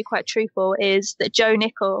it, I have to be quite truthful, is that Joe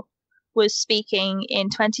Nickel was speaking in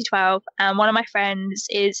 2012, and one of my friends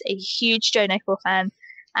is a huge Joe Nickel fan,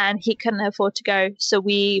 and he couldn't afford to go, so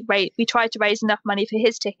we tried to raise enough money for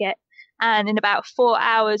his ticket. And in about 4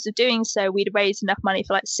 hours of doing so, we'd raised enough money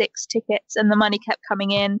for like 6 tickets, and the money kept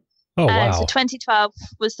coming in. Oh, and wow. so 2012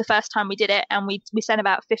 was the first time we did it, and we sent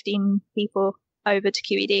about 15 people over to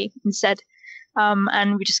QED instead.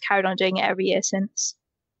 And we just carried on doing it every year since.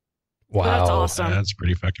 Wow. That's awesome. That's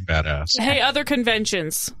pretty fucking badass. Hey, other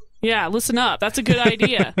conventions. Yeah, listen up. That's a good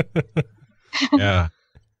idea. Yeah.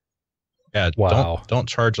 Yeah. Wow. Don't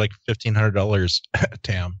charge like $1,500,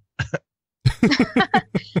 Tam.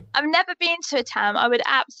 I've never been to a TAM. I would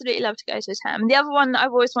absolutely love to go to a TAM. The other one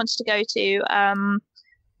I've always wanted to go to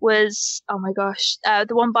was, oh my gosh,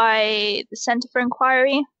 the one by the Centre for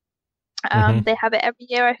Inquiry. They have it every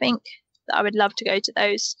year, I think. I would love to go to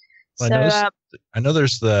those. Well, I know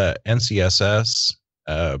there's the NCSS,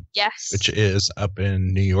 yes, which is up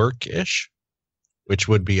in New York-ish, which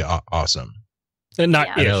would be awesome. And not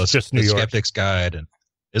Yeah. it's just New the York. Skeptic's Guide, and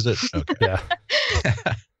is it? Okay. Yeah,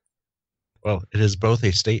 Well, it is both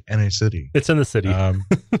a state and a city. it's in the city.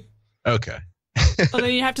 Okay. Well,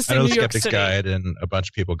 then you have to I say know New the York Skeptic's City. Guide, and a bunch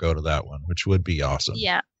of people go to that one, which would be awesome.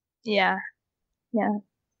 yeah.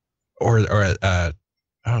 Or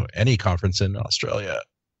any conference in Australia.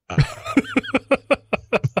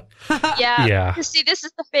 Yeah. Yeah. See, this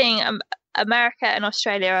is the thing. America and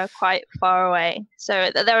Australia are quite far away. So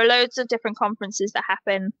there are loads of different conferences that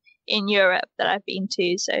happen in Europe that I've been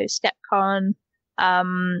to. So SkepCon,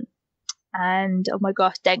 and oh my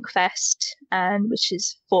gosh, Denkfest, and which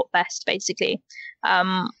is Fort Fest basically.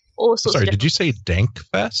 All sorts Sorry, of did you say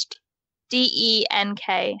Denkfest? DENK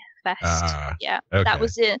Fest. Yeah, okay. that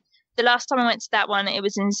was it. The last time I went to that one, it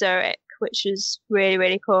was in Zurich, which was really,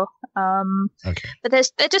 really cool. Okay. But there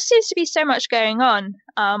just seems to be so much going on.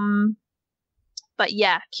 But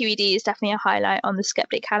yeah, QED is definitely a highlight on the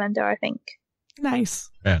Skeptic calendar, I think. Nice.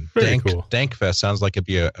 Man, Very cool. Dankfest sounds like it'd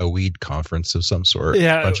be a weed conference of some sort.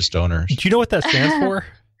 Yeah. A bunch of stoners. Do you know what that stands for?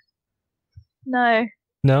 No.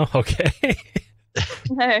 No? Okay.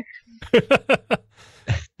 No.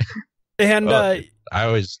 And Well, I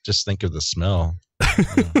always just think of the smell.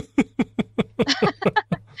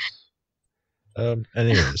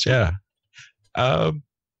 Anyways, yeah.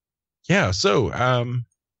 So,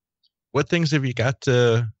 what things have you got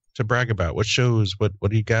to brag about? What shows? What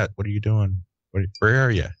do you got? What are you doing? Where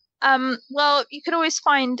are you? Well, you can always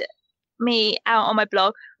find me out on my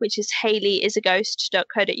blog, which is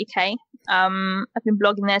hayleysaghost.co.uk. I've been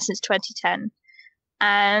blogging there since 2010.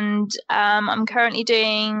 And I'm currently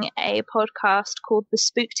doing a podcast called The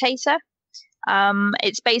Spooktator.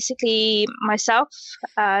 It's basically myself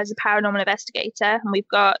as a paranormal investigator, and we've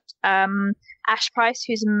got Ash Price,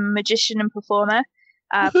 who's a magician and performer.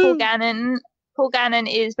 Paul Gannon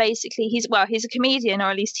is basically he's a comedian,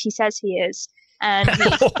 or at least he says he is, and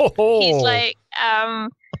he's like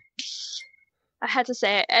I had to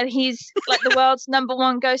say it, and he's like the world's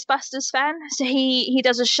 #1 Ghostbusters fan. So he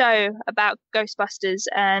does a show about Ghostbusters,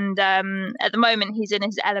 and at the moment he's in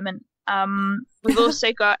his element. We've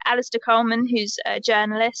also got Alistair Coleman, who's a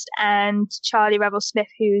journalist, and Charlie Revel-Smith,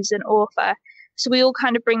 who's an author. So we all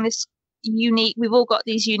kind of bring this we've all got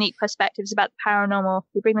these unique perspectives about the paranormal.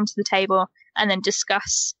 We bring them to the table and then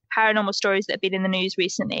discuss paranormal stories that have been in the news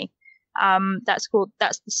recently. That's the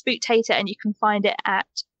Spooktator, and you can find it at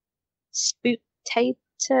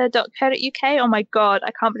spooktator.co.uk. Oh my god,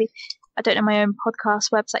 I can't believe I don't know my own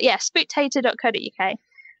podcast website. Yeah, spooktator.co.uk.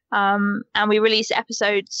 And we release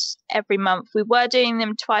episodes every month. We were doing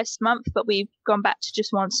them twice a month, but we've gone back to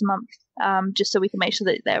just once a month, just so we can make sure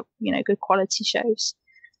that they're good quality shows.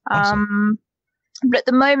 Awesome. But at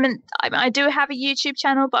the moment, I do have a YouTube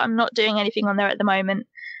channel, but I'm not doing anything on there at the moment.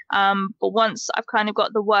 But once I've kind of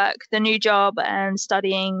got the new job and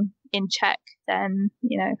studying in check, then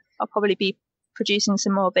I'll probably be producing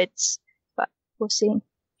some more vids, but we'll see.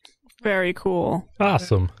 Very cool.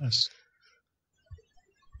 awesome. Yes.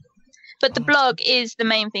 But the blog is the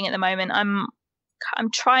main thing at the moment. I'm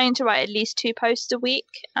trying to write at least 2 posts a week.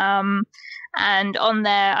 And on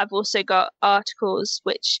there, I've also got articles,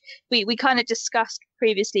 which we kind of discussed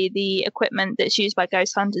previously, the equipment that's used by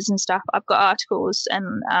ghost hunters and stuff. I've got articles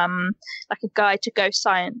and like a guide to ghost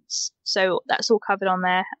science. So that's all covered on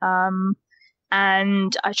there.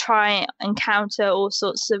 And I try and counter all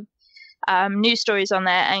sorts of news stories on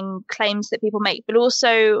there and claims that people make. But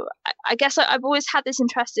also, I guess I've always had this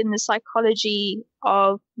interest in the psychology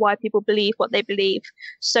of why people believe what they believe.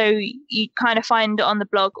 So you kind of find on the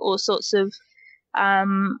blog all sorts of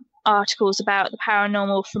articles about the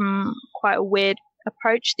paranormal from quite a weird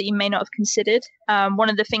approach that you may not have considered. One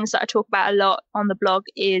of the things that I talk about a lot on the blog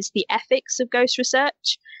is the ethics of ghost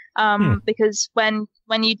research. Because when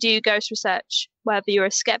you do ghost research, whether you're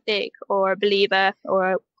a skeptic or a believer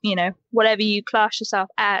or, you know, whatever you class yourself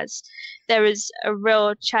as, there is a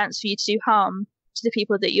real chance for you to do harm to the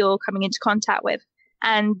people that you're coming into contact with.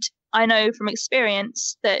 And I know from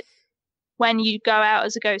experience that when you go out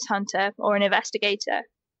as a ghost hunter or an investigator,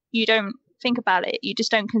 you don't think about it. You just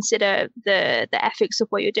don't consider the ethics of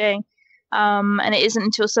what you're doing. And it isn't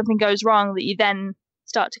until something goes wrong that you then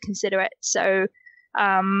start to consider it. So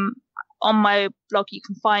on my blog, you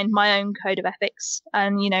can find my own code of ethics.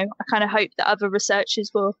 And, you know, I kind of hope that other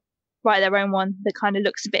researchers will write their own one that kind of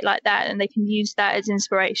looks a bit like that, and they can use that as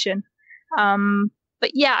inspiration.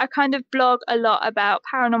 But yeah, I kind of blog a lot about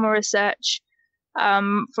paranormal research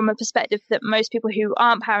from a perspective that most people who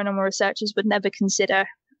aren't paranormal researchers would never consider,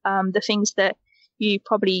 the things that you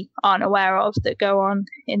probably aren't aware of that go on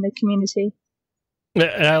in the community.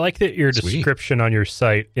 And I like that your description on your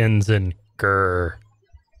site ends in grr.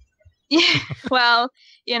 Yeah, well,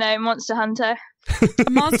 you know, Monster Hunter.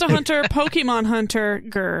 Monster Hunter, Pokemon Hunter,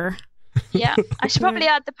 grr. Yeah, I should probably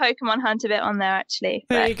add the Pokemon Hunter bit on there, actually.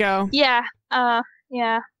 There you go. Yeah,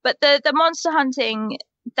 yeah. But the monster hunting,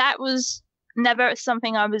 that was never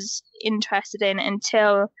something I was interested in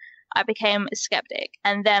until I became a skeptic.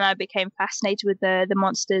 And then I became fascinated with the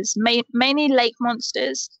monsters, mainly lake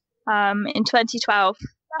monsters. In 2012,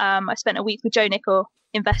 I spent a week with Joe Nicol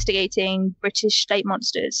investigating British lake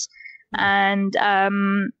monsters. And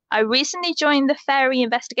I recently joined the Fairy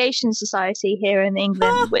Investigation Society here in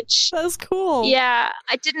England, which... That's cool. Yeah,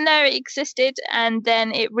 I didn't know it existed, and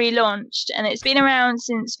then it relaunched, and it's been around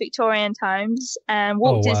since Victorian times, and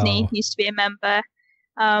Walt Disney used to be a member.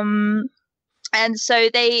 And so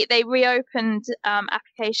they reopened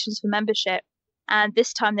applications for membership, and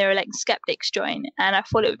this time they were letting skeptics join, and I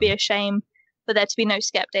thought it would be a shame for there to be no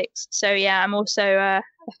skeptics. So yeah, I'm also a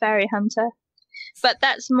fairy hunter. But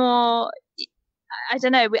that's more, I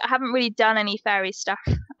don't know, I haven't really done any fairy stuff.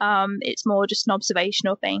 It's more just an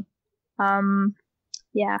observational thing.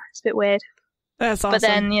 Yeah, it's a bit weird. That's awesome. But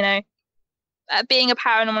then, you know, being a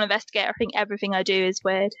paranormal investigator, I think everything I do is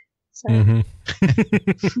weird. So.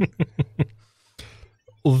 Mm-hmm.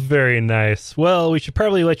 Well, very nice. Well, we should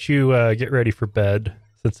probably let you get ready for bed,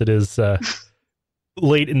 since it is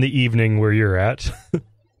late in the evening where you're at.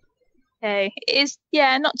 Okay. It is,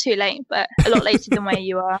 yeah, not too late, but a lot later than where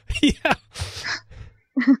you are. Yeah.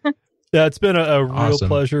 Yeah, it's been a real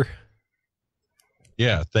pleasure.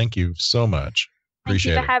 Yeah, thank you so much.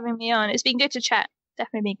 Appreciate it. Thank you for having me on. It's been good to chat.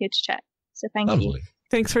 Definitely been good to chat. So thank you.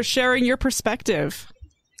 Thanks for sharing your perspective.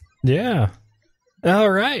 Yeah.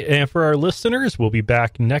 All right. And for our listeners, we'll be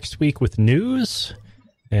back next week with news.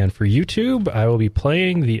 And for YouTube, I will be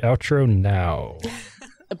playing the outro now.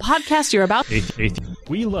 The podcast you're about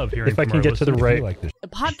we love hearing if I can get to the right. The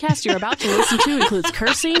podcast you're about to listen to includes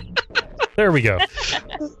cursing. There we go.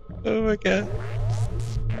 Oh my god.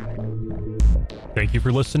 Thank you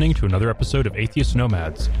for listening to another episode of Atheist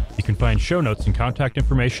Nomads. You can find show notes and contact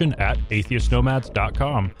information at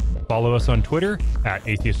atheistnomads.com. Follow us on Twitter at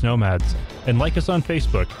Atheist Nomads, and like us on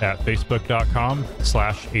Facebook at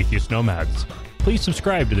facebook.com/atheistnomads. Please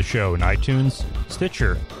subscribe to the show in iTunes,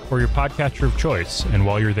 Stitcher, or your podcatcher of choice, and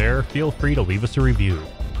while you're there, feel free to leave us a review.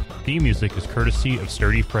 Theme music is courtesy of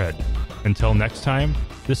Sturdy Fred. Until next time,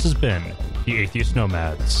 this has been the Atheist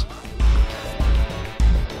Nomads.